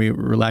anything, we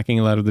were lacking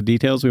a lot of the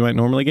details we might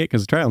normally get,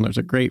 because trial notes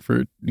are great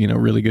for,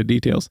 really good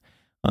details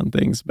on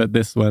things. But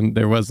this one,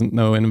 there wasn't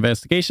no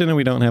investigation, and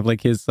we don't have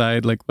like his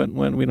side, like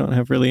when we don't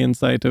have really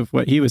insight of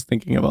what he was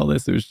thinking of all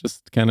this. It was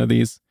just kind of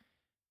these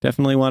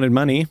definitely wanted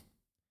money,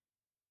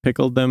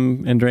 pickled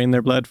them and drained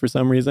their blood for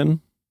some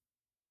reason.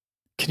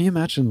 Can you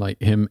imagine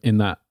like him in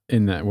that,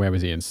 where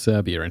was he, in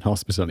Serbia, in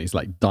hospital, and he's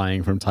like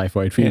dying from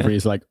typhoid fever.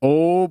 He's like,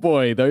 oh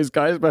boy, those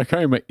guys back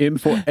home are in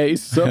for a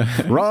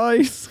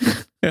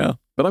surprise. Yeah.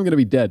 But I'm going to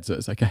be dead, so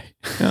it's okay.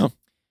 Yeah.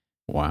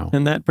 Wow.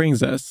 And that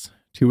brings us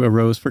to A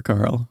Rose for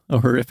Carl, a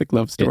horrific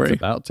love story. It's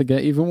about to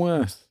get even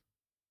worse.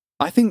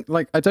 I think,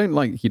 I don't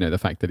like, the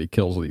fact that he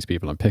kills all these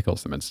people and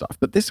pickles them and stuff,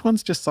 but this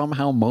one's just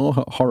somehow more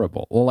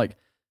horrible. Or like,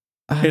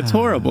 it's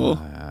horrible.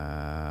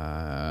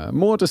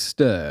 More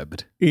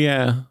disturbed.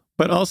 Yeah,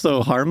 but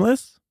also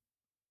harmless.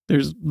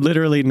 There's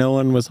literally no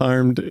one was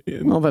harmed.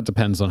 Well, that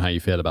depends on how you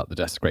feel about the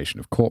desecration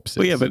of corpses.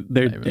 Well, yeah, but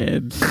they're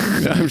dead.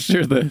 I'm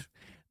sure the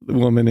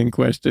woman in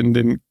question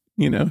didn't,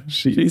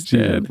 she's she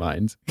dead. didn't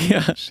mind.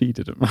 Yeah. She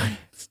didn't mind.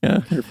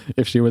 Yeah.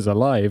 If she was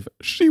alive,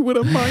 she would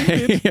have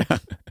minded. Yeah.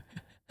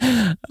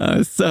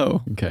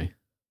 Okay.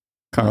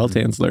 Karl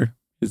Tanzler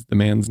is the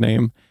man's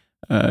name.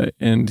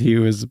 And he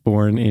was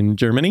born in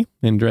Germany,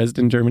 in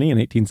Dresden, Germany in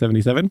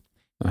 1877.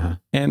 Uh-huh.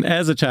 And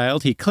as a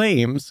child, he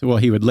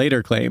would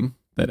later claim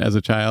that as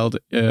a child,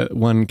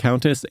 one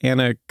Countess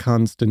Anna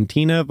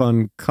Constantina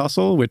von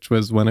Kossel, which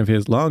was one of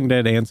his long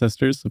dead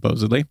ancestors,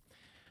 supposedly,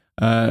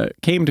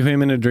 came to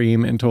him in a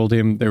dream and told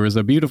him there was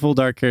a beautiful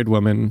dark-haired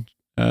woman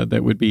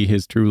that would be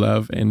his true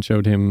love, and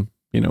showed him,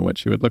 what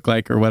she would look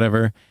like or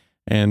whatever.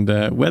 And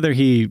whether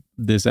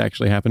this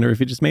actually happened or if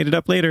he just made it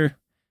up later,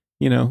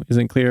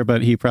 isn't clear,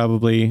 but he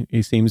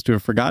seems to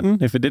have forgotten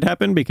if it did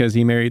happen, because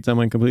he married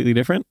someone completely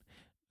different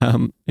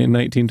in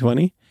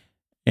 1920.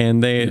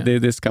 And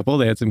this couple,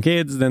 they had some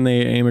kids, then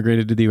they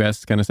immigrated to the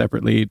U.S. kind of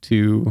separately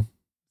to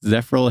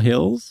Zephyr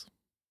Hills.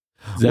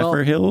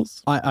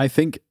 Hills? I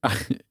think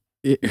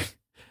it's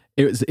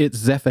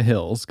Zephyr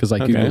Hills, because I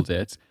Googled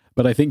it,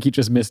 but I think he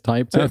just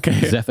mistyped it.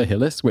 Okay. Zephyr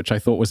Hillis, which I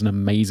thought was an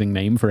amazing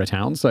name for a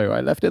town, so I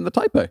left in the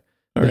typo.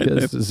 All right,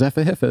 because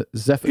Zephyr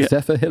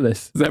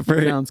Hillis.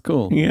 Zephyr sounds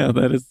cool. Yeah,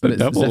 that is the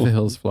double. Zephyr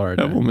Hills,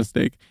 Florida. Double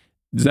mistake.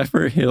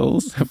 Zephyr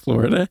Hills,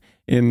 Florida,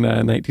 in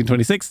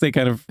 1926. They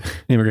kind of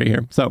immigrate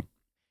here. So,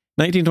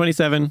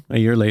 1927, a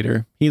year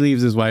later, he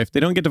leaves his wife. They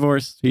don't get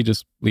divorced. He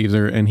just leaves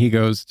her, and he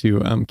goes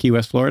to Key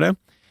West, Florida,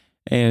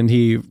 and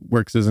he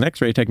works as an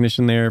X-ray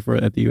technician there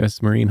at the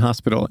U.S. Marine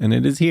Hospital. And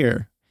it is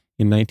here,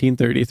 in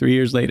 1930, 3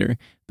 years later,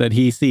 that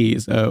he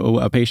sees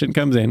a patient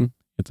comes in.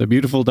 It's a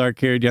beautiful,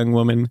 dark-haired young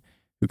woman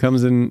who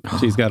comes in.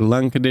 She's got a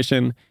lung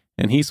condition,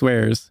 and he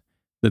swears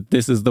that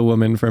this is the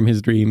woman from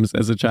his dreams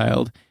as a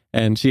child.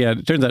 And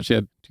it turns out she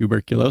had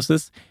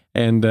tuberculosis.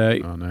 And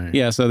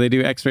so they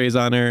do x-rays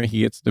on her.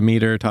 He gets to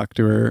meet her, talk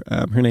to her.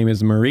 Her name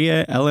is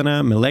Maria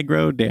Elena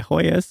Milagro de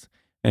Hoyos,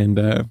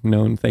 and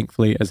known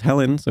thankfully as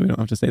Helen, so we don't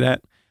have to say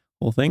that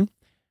whole thing.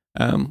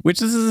 Which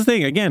this is the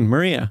thing, again,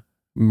 Maria,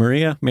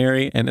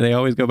 Mary, and they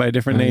always go by a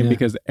different name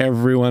because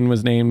everyone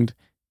was named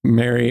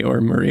Mary or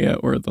Maria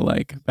or the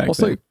like back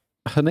then.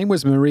 Her name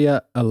was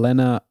Maria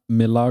Elena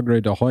Milagro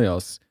de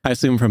Hoyos. I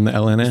assume from the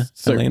Helen.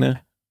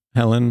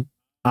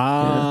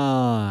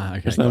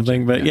 Okay, or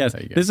something. Gotcha. But yes,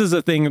 this is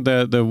a thing.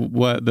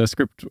 The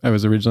script I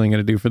was originally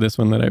going to do for this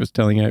one that I was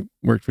telling you I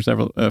worked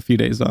for a few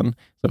days on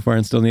so far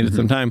and still needed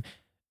some time.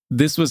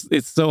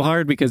 It's so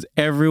hard because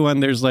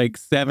there's like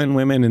 7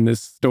 women in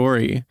this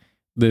story,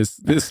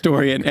 this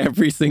story, and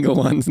every single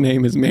one's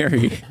name is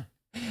Mary.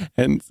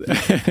 And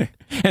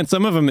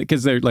some of them,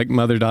 because they're like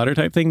mother-daughter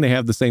type thing, they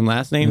have the same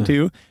last name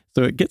too.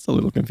 So it gets a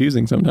little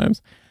confusing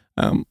sometimes.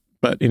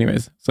 But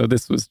anyways, so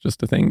this was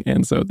just a thing.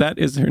 And so that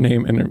is her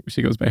name, and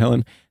she goes by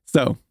Helen.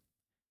 So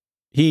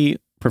he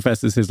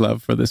professes his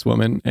love for this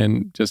woman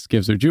and just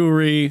gives her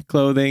jewelry,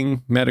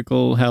 clothing,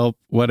 medical help,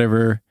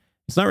 whatever.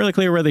 It's not really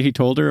clear whether he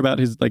told her about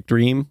his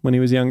dream when he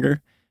was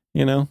younger,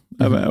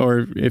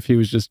 or if he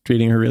was just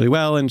treating her really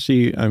well. And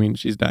she's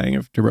dying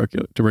of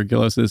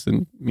tuberculosis,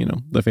 and,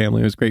 the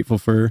family was grateful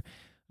for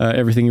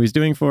everything he was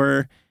doing for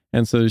her.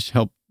 And so she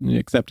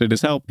accepted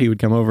his help. He would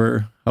come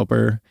over, help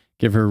her,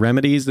 give her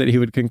remedies that he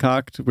would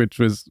concoct,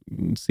 which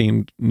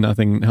seemed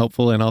nothing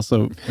helpful and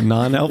also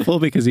non-helpful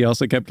because he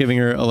also kept giving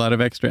her a lot of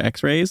extra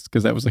x-rays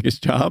because that was his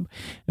job.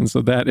 And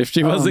so that if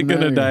she wasn't going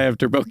to die of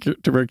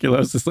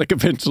tuberculosis,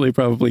 eventually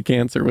probably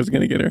cancer was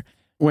going to get her.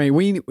 Wait,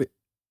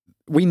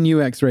 we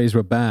knew X-rays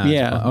were bad.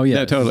 Yeah. Oh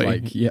yeah,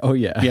 totally.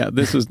 Yeah,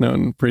 this was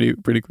known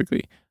pretty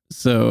quickly.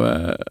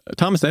 So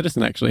Thomas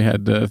Edison actually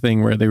had a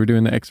thing where they were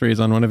doing the X-rays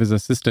on one of his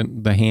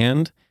assistant, the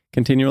hand,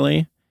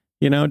 continually,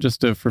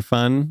 just for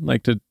fun,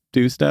 like to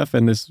do stuff.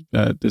 And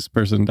this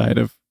person died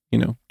of,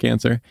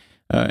 cancer.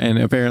 And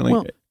apparently...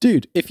 Well,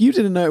 dude, if you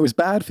didn't know it was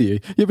bad for you,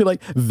 you'd be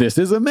like, this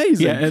is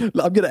amazing. Yeah,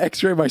 I'm going to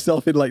X-ray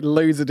myself in like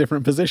loads of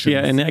different positions.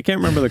 Yeah, and I can't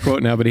remember the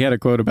quote now, but he had a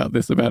quote about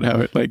this, about how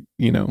it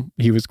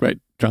he was quite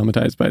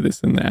traumatized by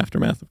this in the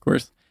aftermath, of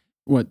course.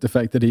 What, the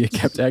fact that he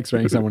kept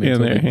X-raying someone until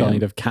they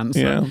died of cancer?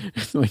 Yeah.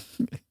 It's like,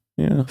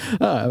 yeah.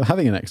 I'm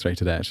having an X-ray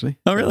today, actually.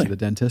 Oh, really? To the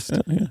dentist.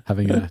 Yeah.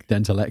 Having a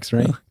dental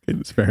X-ray.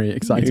 It's very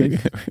exciting.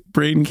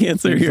 Brain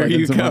cancer, here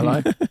you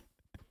come.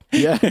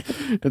 Yeah.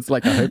 It's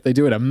like, I hope they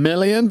do it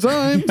 1,000,000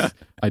 times. Yeah.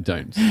 I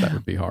don't. That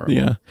would be horrible.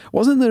 Yeah.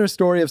 Wasn't there a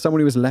story of someone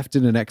who was left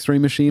in an X-ray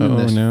machine and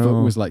their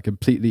foot was like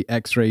completely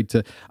X-rayed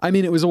to... I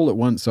mean, it was all at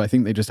once, so I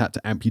think they just had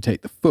to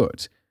amputate the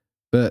foot.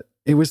 But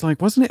it was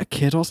like, wasn't it a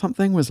kid or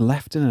something was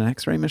left in an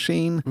X-ray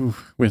machine?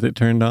 Oof, with it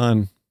turned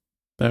on.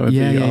 That would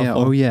be awful. Yeah.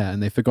 Oh, yeah.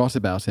 And they forgot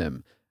about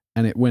him.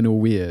 And it went all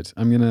weird.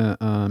 I'm going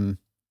to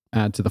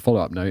add to the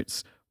follow-up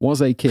notes.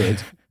 Was a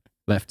kid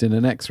left in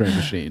an X-ray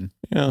machine?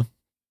 Yeah.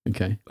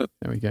 Okay.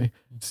 There we go.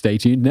 Stay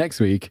tuned next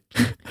week.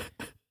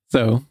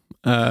 So,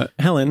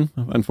 Helen,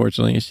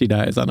 unfortunately, she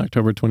dies on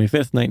October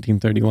 25th,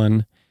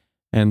 1931.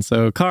 And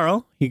so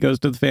Carl, he goes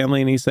to the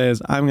family and he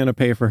says, I'm going to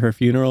pay for her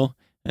funeral.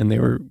 And they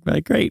were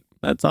like, great,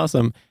 that's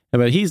awesome.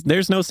 But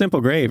there's no simple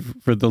grave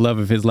for the love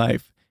of his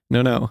life.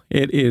 No.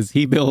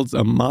 He builds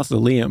a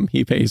mausoleum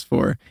he pays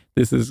for.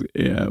 This is,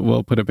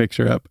 we'll put a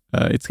picture up.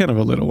 It's kind of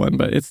a little one,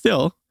 but it's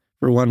still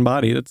for one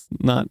body. That's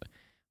not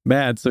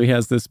bad. So he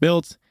has this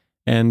built.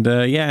 And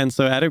and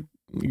so out of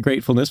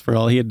gratefulness for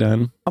all he had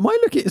done. Am I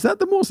looking? Is that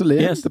the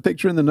mausoleum? Yes. The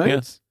picture in the notes?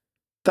 Yes.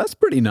 That's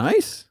pretty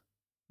nice.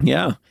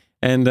 Yeah.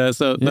 And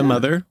so the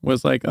mother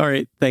was like, all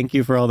right, thank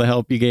you for all the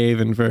help you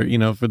gave and for,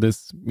 for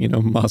this,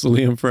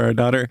 mausoleum for our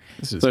daughter.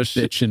 This is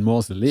bitchin'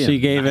 mausoleum. She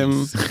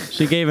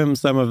gave him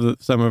some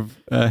of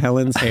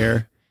Helen's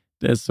hair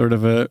as sort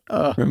of a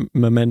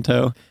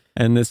memento.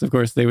 And this, of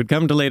course, they would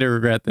come to later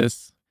regret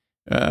this.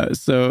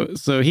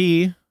 So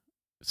he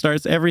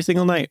starts every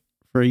single night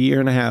for a year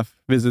and a half,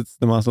 visits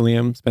the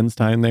mausoleum, spends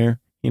time there,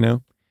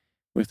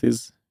 with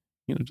his,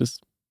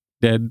 just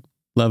dead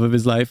love of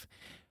his life.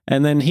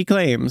 And then he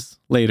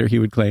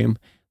would claim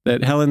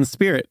that Helen's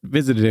spirit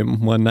visited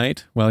him one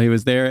night while he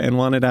was there and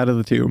wanted out of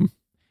the tomb.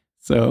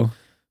 So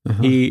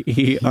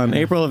he on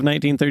April of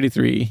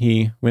 1933,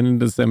 he went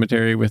into the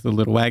cemetery with a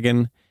little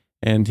wagon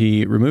and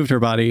he removed her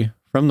body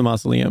from the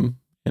mausoleum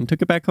and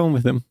took it back home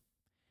with him.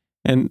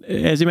 And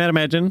as you might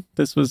imagine,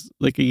 this was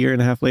like a year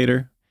and a half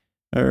later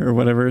or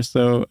whatever.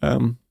 So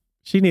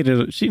she needed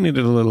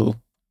a little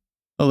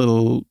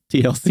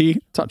TLC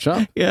touch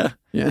up. Yeah.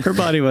 Her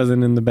body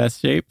wasn't in the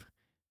best shape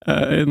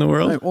in the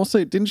world.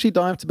 Also, didn't she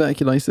die of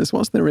tuberculosis?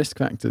 What's the risk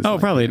factors? Oh,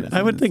 probably.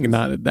 I would think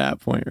not at that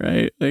point,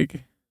 right?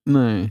 Like,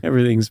 no,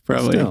 everything's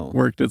probably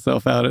worked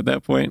itself out at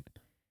that point.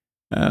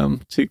 A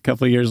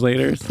couple of years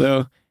later,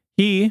 so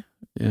he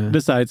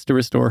decides to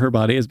restore her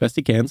body as best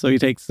he can. So he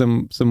takes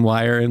some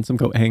wire and some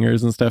coat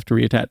hangers and stuff to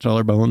reattach all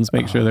her bones,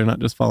 make sure they're not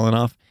just falling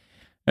off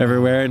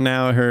everywhere. And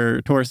now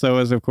her torso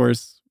is, of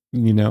course,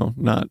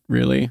 not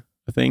really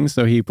a thing.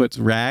 So he puts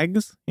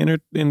rags in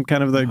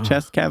kind of the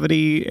chest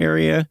cavity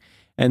area.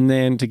 And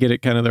then to get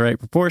it kind of the right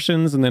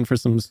proportions, and then for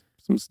some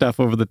stuff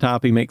over the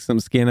top, he makes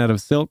some skin out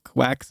of silk,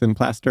 wax, and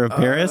plaster of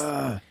Paris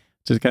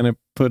to kind of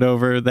put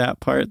over that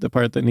part, the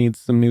part that needs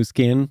some new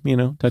skin,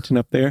 touching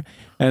up there.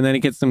 And then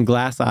he gets some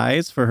glass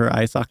eyes for her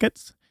eye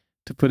sockets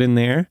to put in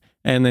there.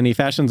 And then he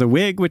fashions a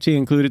wig, which he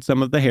included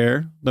some of the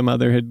hair the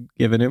mother had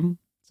given him.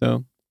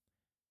 So,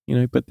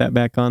 he put that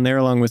back on there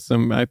along with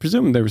some, I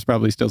presume there was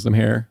probably still some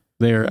hair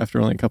there after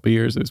only a couple of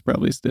years. It was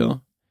probably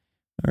still.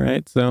 All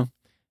right. So.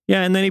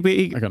 Yeah, and then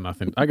he I got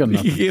nothing.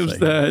 He gives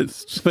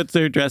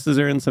dresses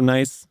her in some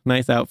nice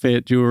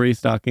outfit, jewelry,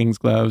 stockings,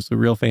 gloves, so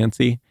real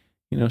fancy.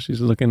 She's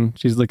looking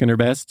her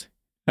best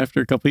after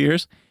a couple of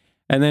years.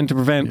 And then to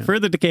prevent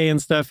further decay and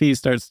stuff, he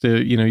starts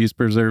to, use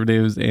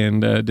preservatives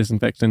and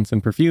disinfectants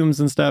and perfumes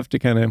and stuff to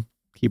kind of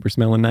keep her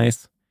smelling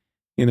nice,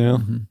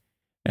 Mm-hmm.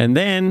 And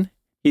then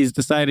he's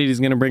decided he's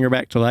going to bring her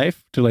back to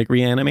life to like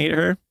reanimate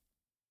her.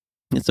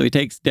 And so he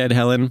takes dead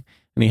Helen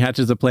and he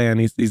hatches a plan.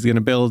 He's going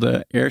to build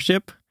an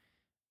airship.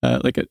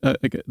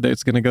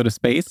 That's going to go to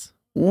space.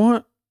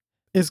 What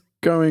is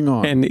going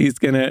on? And he's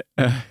going to,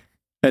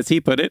 as he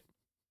put it,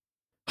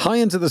 high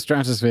into the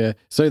stratosphere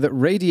so that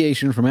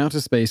radiation from outer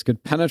space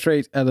could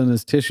penetrate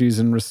Eleanor's tissues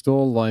and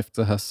restore life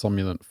to her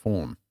somnolent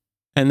form.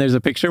 And there's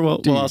a picture.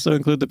 We'll also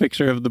include the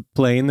picture of the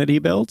plane that he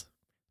built.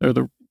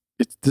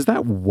 Does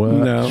that work?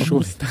 No,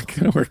 it's not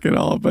going to work at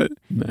all. But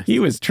he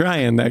was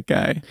trying, that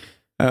guy.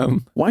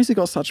 Why has he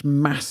got such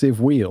massive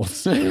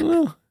wheels? I don't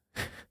know.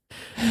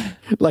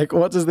 Like,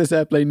 what does this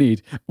airplane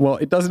need? Well,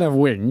 it doesn't have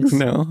wings.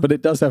 No. But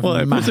it does have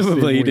massive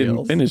presumably he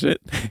wheels. didn't finish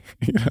it.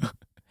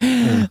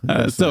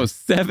 So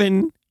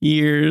 7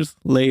 years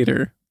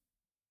later,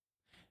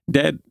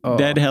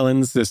 Dead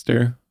Helen's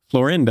sister,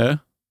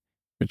 Florinda,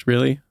 which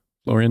really,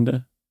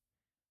 Florinda?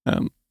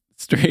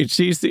 Strange.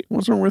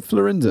 What's wrong with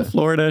Florinda?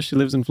 Florida. She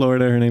lives in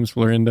Florida. Her name's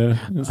Florinda.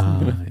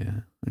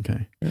 Yeah.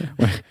 Okay. Yeah.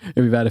 Well, it'd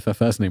be bad if her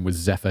first name was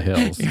Zephyr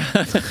Hills.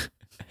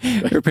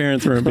 Her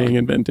parents weren't being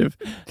inventive.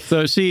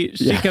 So she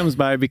comes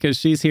by because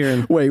she's here.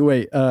 And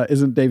wait.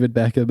 Isn't David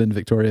Beckham and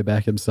Victoria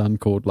Beckham's son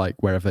called like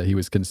wherever he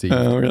was conceived?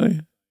 Oh, really?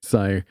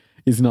 So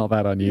he's not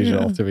that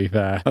unusual, to be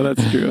fair. Oh,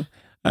 that's true.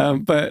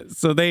 But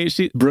so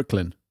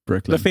Brooklyn.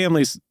 The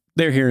families,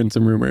 they're hearing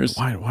some rumors.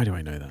 Why do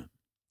I know that?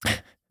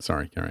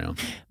 Sorry, carry on.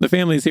 The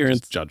family's hearing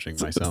judging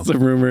myself.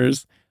 Some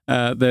rumors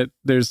that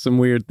there's some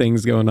weird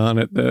things going on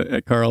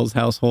at Carl's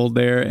household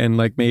there, and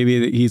like maybe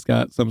that he's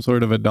got some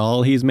sort of a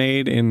doll he's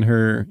made in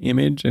her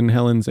image, in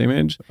Helen's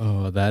image.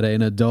 Oh, that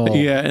ain't a doll.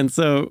 Yeah, and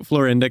so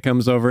Florinda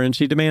comes over and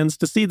she demands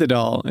to see the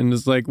doll and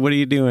is like, "What are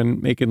you doing?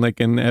 Making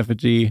like an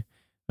effigy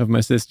of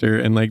my sister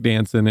and like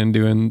dancing and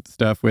doing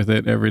stuff with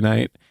it every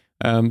night."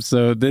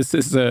 So this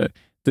is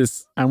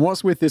this. And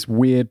what's with this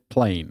weird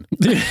plane?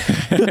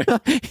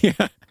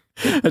 Yeah.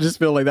 I just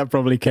feel like that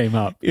probably came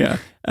up. Yeah.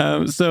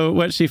 So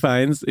what she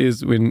finds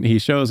is when he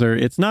shows her,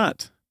 it's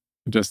not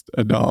just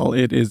a doll.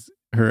 It is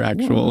her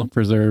actual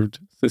preserved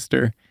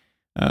sister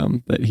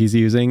that he's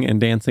using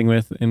and dancing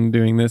with and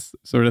doing this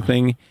sort of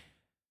thing.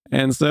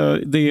 And so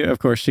of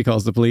course, she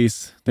calls the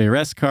police. They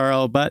arrest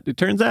Carl, but it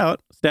turns out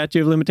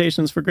statute of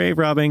limitations for grave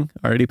robbing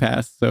already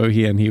passed. So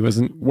he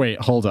wasn't. Wait,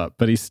 hold up.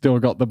 But he's still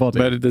got the body.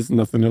 But there's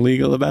nothing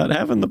illegal about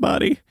having the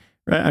body.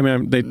 Right? I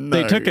mean,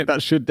 they took it.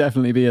 That should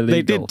definitely be illegal.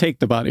 They did take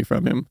the body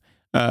from him,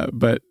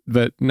 but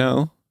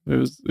no,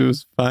 it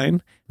was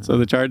fine. So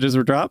the charges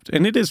were dropped,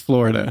 and it is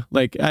Florida.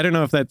 Like I don't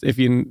know if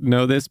you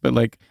know this, but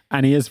like,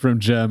 and he is from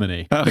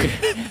Germany.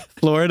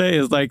 Florida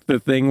is like the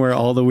thing where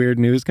all the weird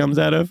news comes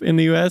out of in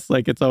the U.S.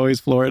 Like it's always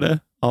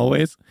Florida,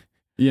 always.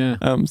 Yeah.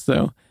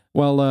 So.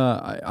 Well,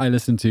 I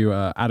listened to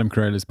Adam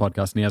Carolla's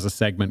podcast, and he has a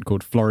segment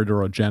called Florida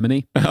or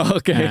Germany. Oh,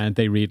 okay. And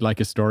they read like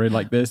a story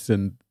like this,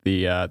 and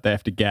they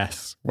have to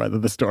guess whether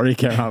the story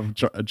came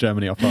out of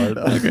Germany or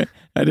Florida. Okay,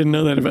 I didn't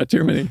know that about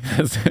Germany.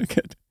 That's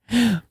good.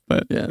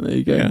 But yeah, there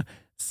you go. Yeah.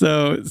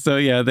 So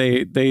yeah,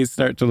 they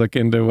start to look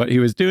into what he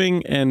was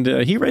doing, and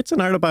he writes an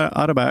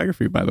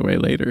autobiography, by the way,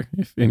 later,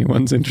 if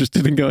anyone's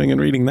interested in going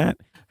and reading that.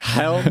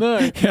 Hell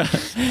no. Yeah.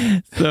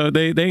 So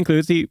they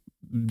include he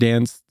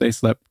danced, they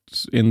slept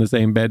in the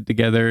same bed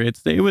together.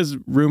 It was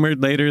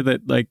rumored later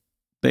that like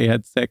they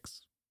had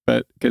sex,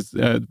 but because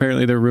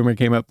apparently the rumor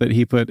came up that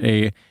he put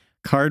a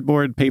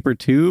cardboard paper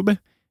tube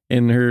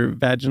in her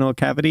vaginal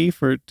cavity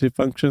to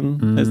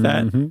function as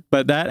that.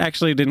 But that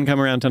actually didn't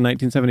come around until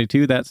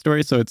 1972, that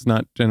story. So it's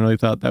not generally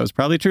thought that was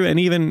probably true. And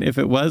even if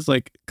it was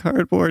like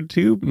cardboard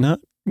tube,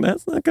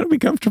 that's not going to be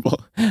comfortable.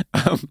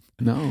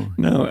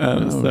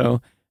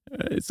 No.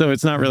 So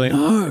it's not really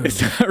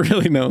it's not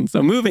really known.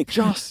 So moving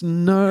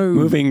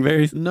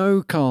very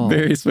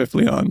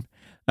swiftly on.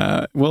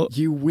 Well,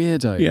 you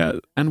weirdo. Yeah.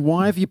 And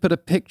why have you put a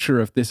picture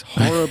of this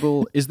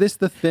horrible? Is this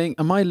the thing?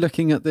 Am I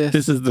looking at this?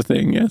 This is the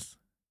thing. Yes.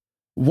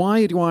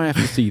 Why do I have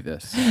to see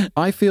this?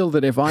 I feel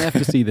that if I have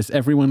to see this,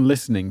 everyone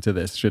listening to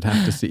this should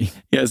have to see.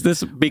 Yes,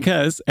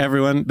 because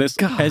everyone,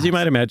 as you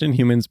might imagine,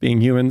 humans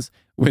being humans,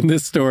 when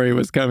this story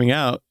was coming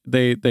out,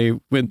 they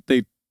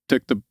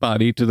took the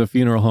body to the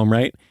funeral home,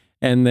 right?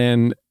 And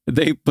then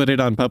they put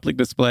it on public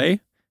display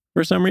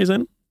for some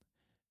reason.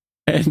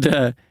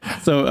 And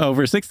so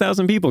over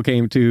 6,000 people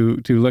came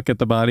to look at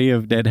the body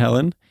of dead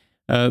Helen,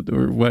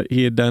 or what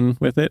he had done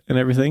with it and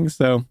everything.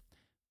 So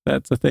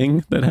that's a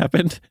thing that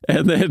happened.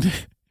 And then,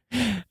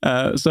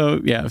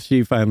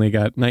 she finally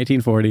got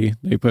 1940.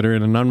 They put her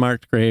in an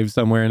unmarked grave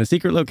somewhere in a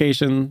secret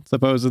location,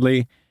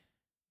 supposedly.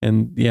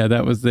 And yeah,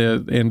 that was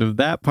the end of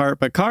that part.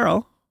 But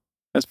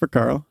as for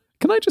Carl.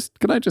 Can I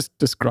just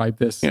describe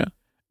this? Yeah.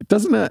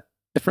 Doesn't it,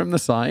 from the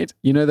side,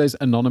 you know those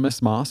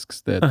anonymous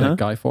masks, the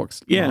Guy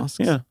Fawkes masks?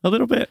 Yeah, a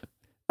little bit.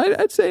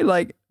 I'd say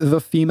like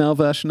the female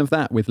version of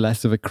that with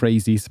less of a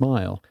crazy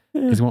smile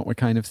is what we're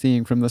kind of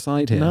seeing from the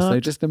side here. So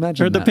just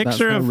imagine that's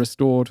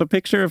restored. The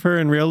picture of her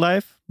in real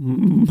life,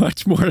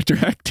 much more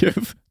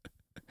attractive.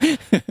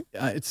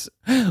 I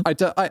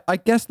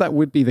guess that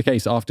would be the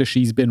case after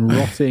she's been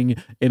rotting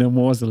in a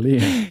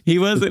mausoleum. He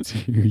wasn't.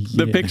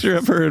 The picture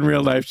of her in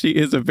real life, she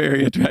is a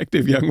very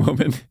attractive young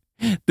woman.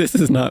 This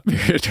is not a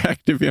very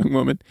attractive young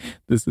woman.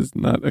 This is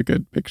not a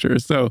good picture.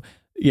 So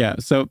yeah.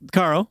 So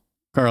Carl,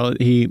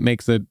 he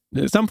makes at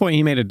some point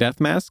he made a death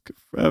mask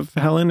of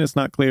Helen. It's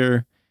not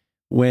clear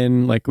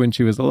when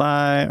she was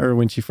alive or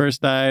when she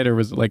first died, or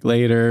was it like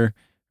later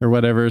or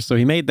whatever. So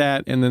he made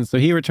that. And then, so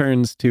he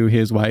returns to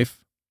his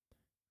wife,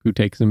 who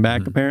takes him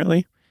back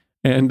apparently.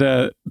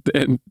 And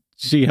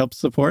she helps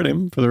support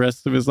him for the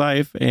rest of his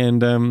life.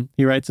 And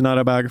he writes an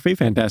autobiography,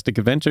 Fantastic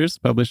Adventures,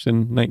 published in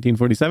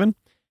 1947.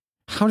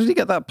 How did he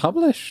get that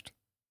published?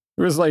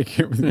 It was like...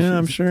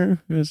 I'm sure.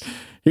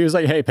 He was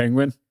like, hey,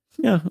 Penguin.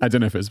 Yeah. I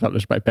don't know if it was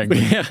published by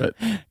Penguin. Yeah. But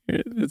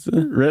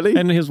really?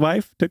 And his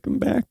wife took him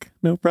back.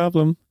 No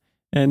problem.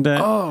 And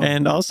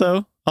and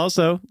also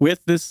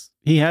with this,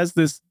 he has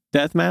this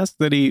death mask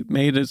that he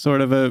made as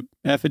sort of a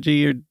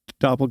effigy or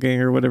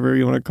doppelganger, whatever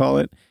you want to call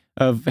it,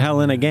 of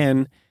Helen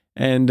again.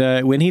 And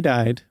when he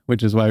died,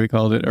 which is why we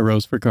called it A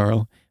Rose for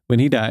Carl, when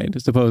he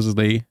died,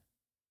 supposedly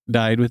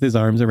died with his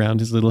arms around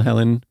his little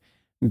Helen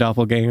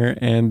doppelganger.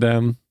 And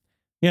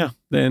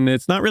then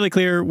it's not really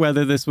clear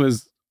whether there's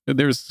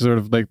sort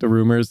of like the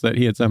rumors that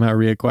he had somehow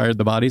reacquired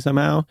the body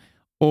somehow,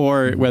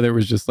 or whether it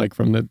was just like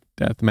from the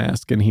death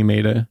mask and he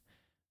made a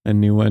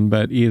new one.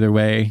 But either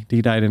way,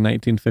 he died in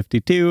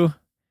 1952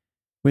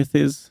 with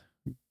his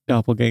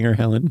doppelganger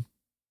Helen.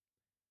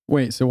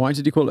 Wait, so why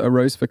did you call it A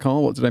Rose for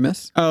Carl? What did I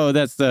miss? Oh,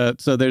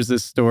 so there's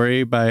this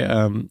story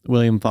by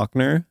William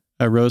Faulkner,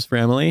 A Rose for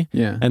Emily.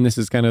 Yeah. And this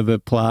is kind of the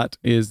plot,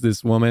 is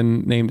this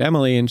woman named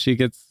Emily, and she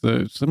gets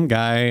some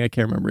guy, I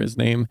can't remember his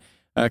name,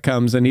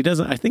 comes, and he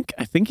doesn't, I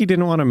think he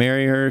didn't want to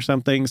marry her or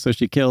something, so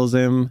she kills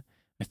him.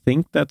 I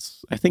think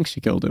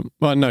she killed him.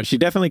 Well, no, she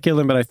definitely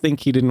killed him, but I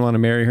think he didn't want to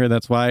marry her,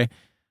 that's why.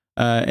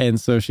 And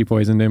so she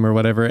poisoned him or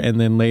whatever. And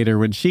then later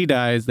when she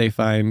dies, they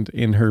find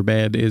in her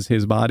bed is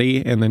his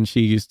body. And then she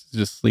used to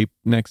just sleep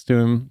next to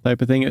him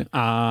type of thing. It's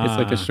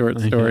like a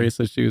short story.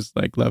 So she was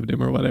like, loved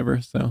him or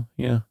whatever. So,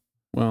 yeah.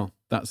 Well,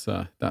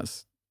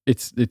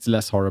 it's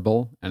less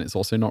horrible and it's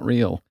also not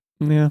real.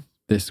 Yeah.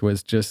 This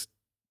was just,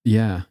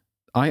 yeah.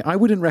 I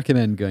wouldn't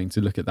recommend going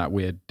to look at that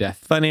weird death.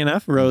 Funny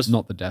enough, Rose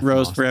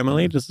for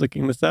Emily, just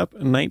looking this up,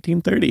 in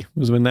 1930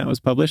 was when that was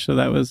published. So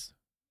that was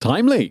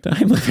timely,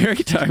 very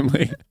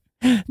timely.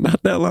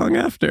 Not that long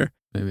after.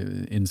 Maybe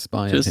it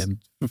inspired just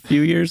him. A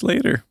few years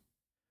later.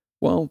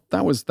 Well,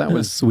 that was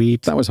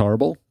sweet. That was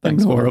horrible.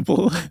 Thanks,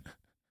 horrible.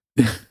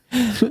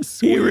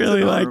 He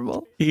really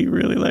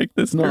liked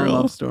this girl. Not a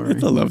love story.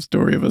 It's a love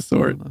story of a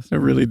sort. A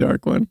really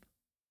dark one.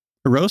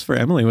 A Rose for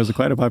Emily was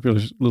quite a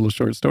popular little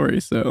short story,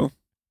 so.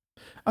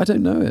 I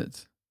don't know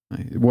it.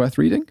 Worth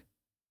reading?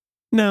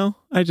 No,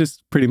 I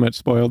just pretty much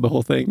spoiled the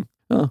whole thing.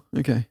 Oh,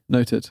 okay.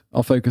 Noted.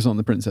 I'll focus on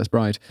The Princess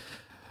Bride.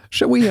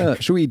 Shall we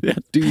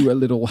do a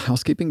little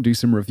housekeeping, do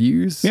some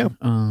reviews? Yeah.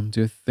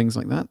 Do things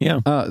like that?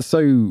 Yeah.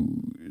 So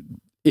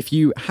if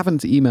you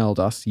haven't emailed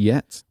us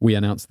yet, we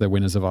announced the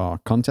winners of our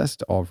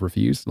contest of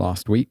reviews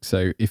last week.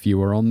 So if you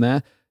were on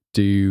there,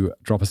 do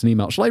drop us an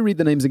email. Shall I read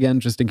the names again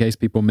just in case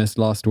people missed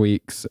last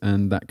week's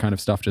and that kind of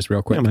stuff just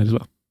real quick? Yeah, might as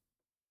well.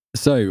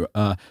 So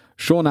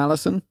Sean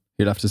Allison,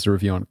 who left us a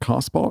review on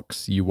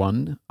Castbox, you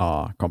won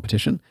our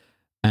competition.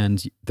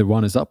 And the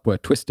runners up were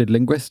Twisted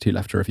Linguist, who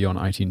left a review on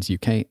iTunes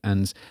UK,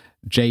 and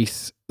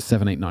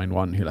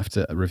Jace7891, who left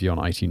a review on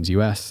iTunes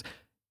US.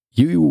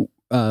 You,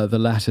 the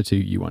latter two,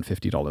 you won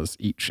 $50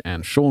 each,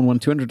 and Sean won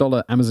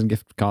 $200 Amazon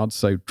gift cards.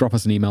 So drop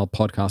us an email,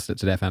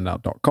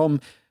 podcast@todayfoundout.com,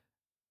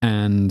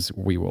 and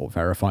we will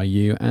verify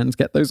you and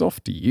get those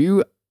off to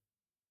you.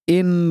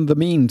 In the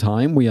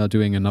meantime, we are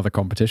doing another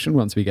competition.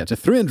 Once we get to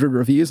 300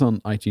 reviews on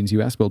iTunes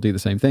US, we'll do the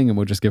same thing, and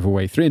we'll just give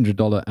away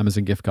 $300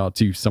 Amazon gift card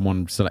to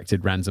someone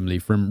selected randomly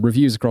from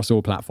reviews across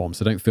all platforms.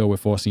 So don't feel we're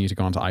forcing you to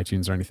go onto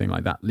iTunes or anything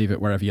like that. Leave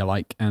it wherever you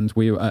like. And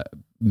we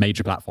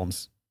major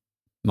platforms,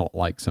 not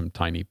like some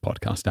tiny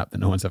podcast app that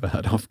no one's ever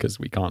heard of, because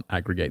we can't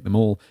aggregate them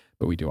all,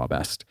 but we do our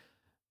best.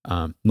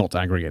 Not to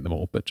aggregate them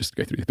all, but just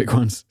go through the big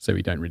ones. So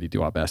we don't really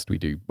do our best. We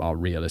do our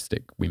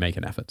realistic. We make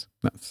an effort.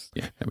 There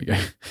we go.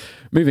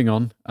 Moving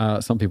on.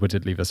 Some people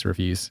did leave us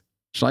reviews.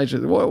 Shall I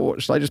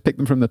just pick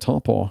them from the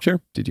top, or sure?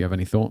 Did you have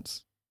any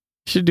thoughts?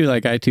 Should do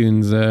like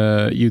iTunes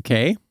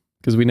UK,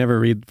 because we never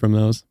read from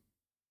those.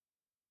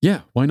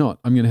 Yeah, why not?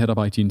 I'm going to head up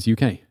iTunes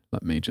UK.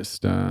 Let me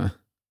just.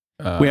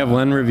 We have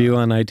one review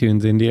on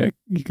iTunes India.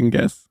 You can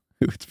guess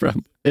who it's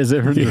from. Is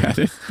it from yeah,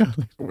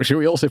 Should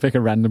we also pick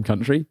a random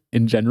country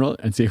in general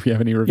and see if we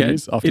have any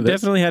reviews after this? It this?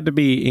 definitely had to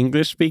be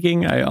English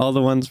speaking. All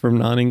the ones from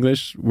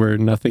non-English were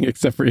nothing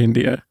except for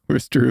India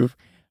was true.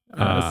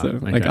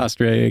 Like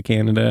Australia,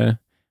 Canada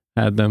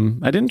had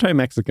them. I didn't try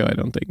Mexico, I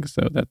don't think,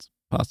 so that's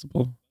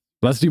possible.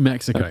 Let's do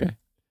Mexico. Okay.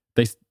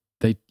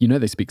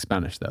 They speak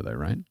Spanish there though,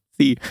 right?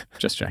 Sí.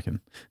 Just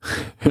checking.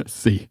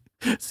 Sí,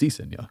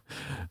 señor.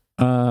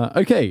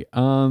 Okay.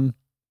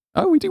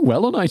 We do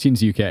well on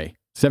iTunes UK.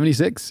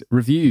 76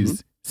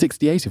 reviews,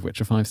 68 of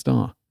which are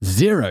 5-star,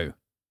 0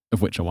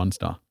 of which are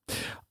 1-star.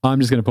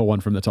 I'm just going to pull one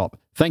from the top.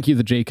 Thank you,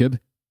 the Jacob.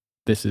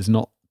 This is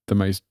not the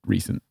most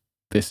recent.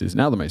 This is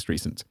now the most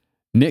recent.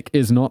 Nick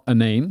is not a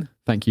name.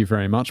 Thank you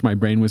very much. My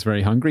brain was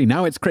very hungry.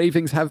 Now its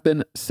cravings have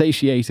been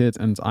satiated,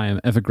 and I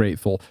am ever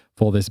grateful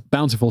for this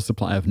bountiful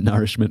supply of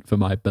nourishment for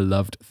my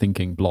beloved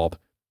thinking blob.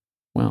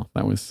 Wow,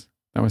 that was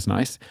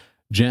nice.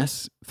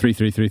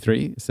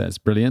 Jess3333 says,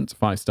 brilliant,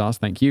 5 stars,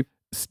 thank you.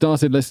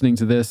 Started listening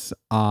to this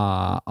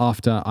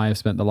after I have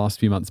spent the last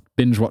few months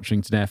binge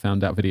watching Today I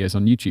Found Out videos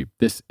on YouTube.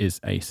 This is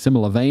a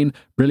similar vein,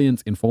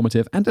 brilliant,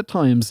 informative, and at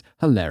times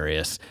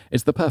hilarious.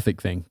 It's the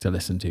perfect thing to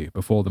listen to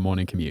before the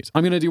morning commute.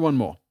 I'm going to do one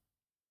more.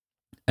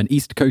 An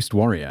East Coast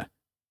warrior.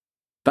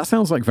 That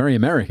sounds like very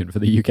American for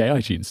the UK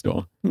iTunes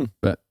store.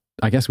 But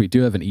I guess we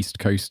do have an East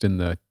Coast in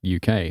the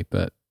UK,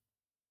 but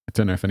I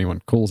don't know if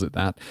anyone calls it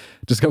that.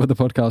 Discovered the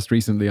podcast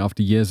recently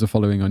after years of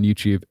following on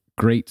YouTube.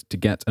 Great to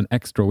get an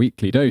extra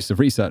weekly dose of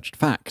researched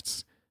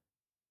facts.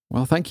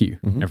 Well, thank you,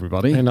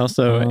 everybody. And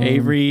also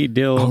Avery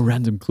Dill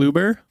random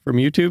Kluber from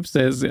YouTube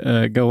says,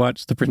 go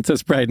watch The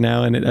Princess Bride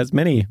now. And it has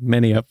many,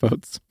 many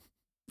upvotes.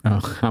 Oh,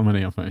 how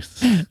many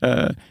upvotes?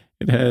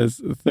 It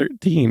has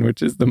 13,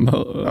 which is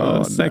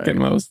the second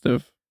most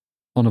of.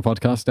 On a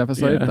podcast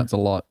episode? Yeah. That's a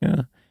lot.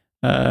 Yeah.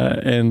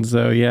 And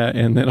so, yeah.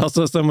 And then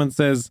also someone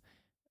says,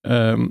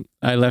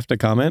 I left a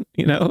comment,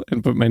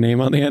 and put my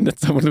name on the end. And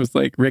someone was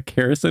like, Rick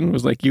Harrison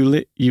was like,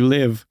 you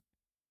live.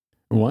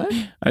 What?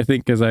 I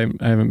think because I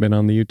haven't been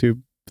on the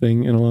YouTube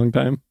thing in a long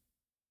time.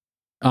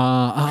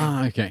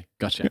 Okay.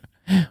 Gotcha.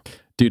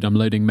 Dude, I'm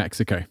loading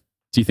Mexico.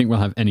 Do you think we'll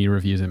have any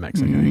reviews in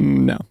Mexico?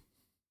 No.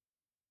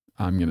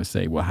 I'm going to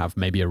say we'll have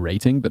maybe a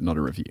rating, but not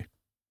a review.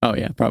 Oh,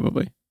 yeah,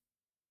 probably.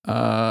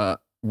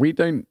 We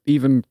don't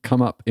even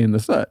come up in the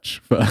search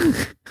for...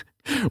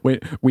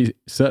 we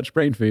search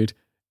brain food.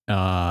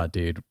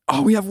 Dude.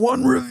 Oh, we have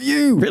one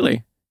review.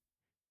 Really?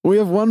 We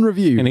have one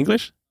review. In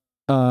English?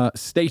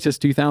 Status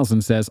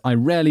 2000 says, I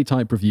rarely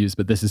type reviews,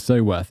 but this is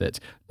so worth it.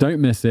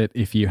 Don't miss it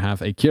if you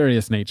have a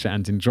curious nature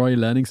and enjoy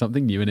learning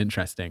something new and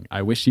interesting.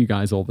 I wish you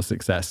guys all the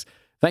success.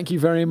 Thank you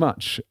very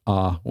much,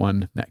 our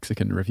one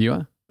Mexican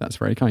reviewer. That's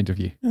very kind of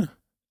you. Yeah.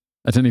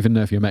 I don't even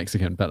know if you're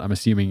Mexican, but I'm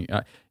assuming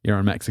you're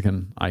on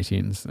Mexican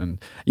iTunes.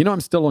 And I'm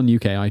still on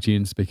UK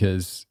iTunes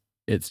because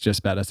it's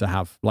just better to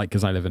have,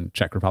 because I live in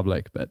Czech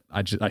Republic, but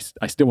I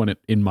still want it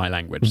in my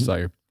language. Mm-hmm.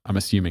 So I'm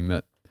assuming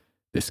that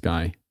this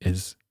guy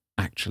is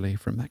actually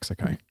from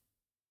Mexico.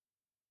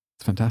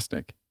 It's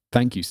fantastic.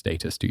 Thank you,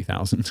 Status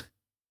 2000.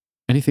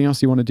 Anything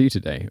else you want to do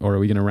today, or are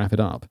we going to wrap it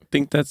up? I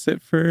think that's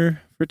it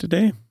for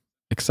today.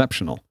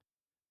 Exceptional.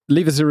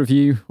 Leave us a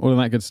review, all of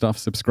that good stuff.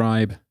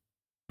 Subscribe,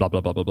 blah, blah,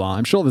 blah, blah, blah.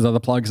 I'm sure there's other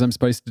plugs I'm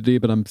supposed to do,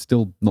 but I'm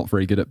still not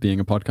very good at being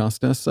a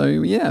podcaster. So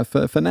yeah,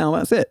 for now,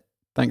 that's it.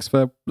 Thanks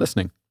for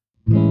listening.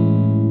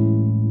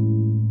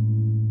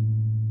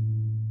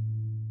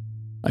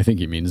 I think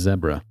you mean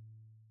zebra.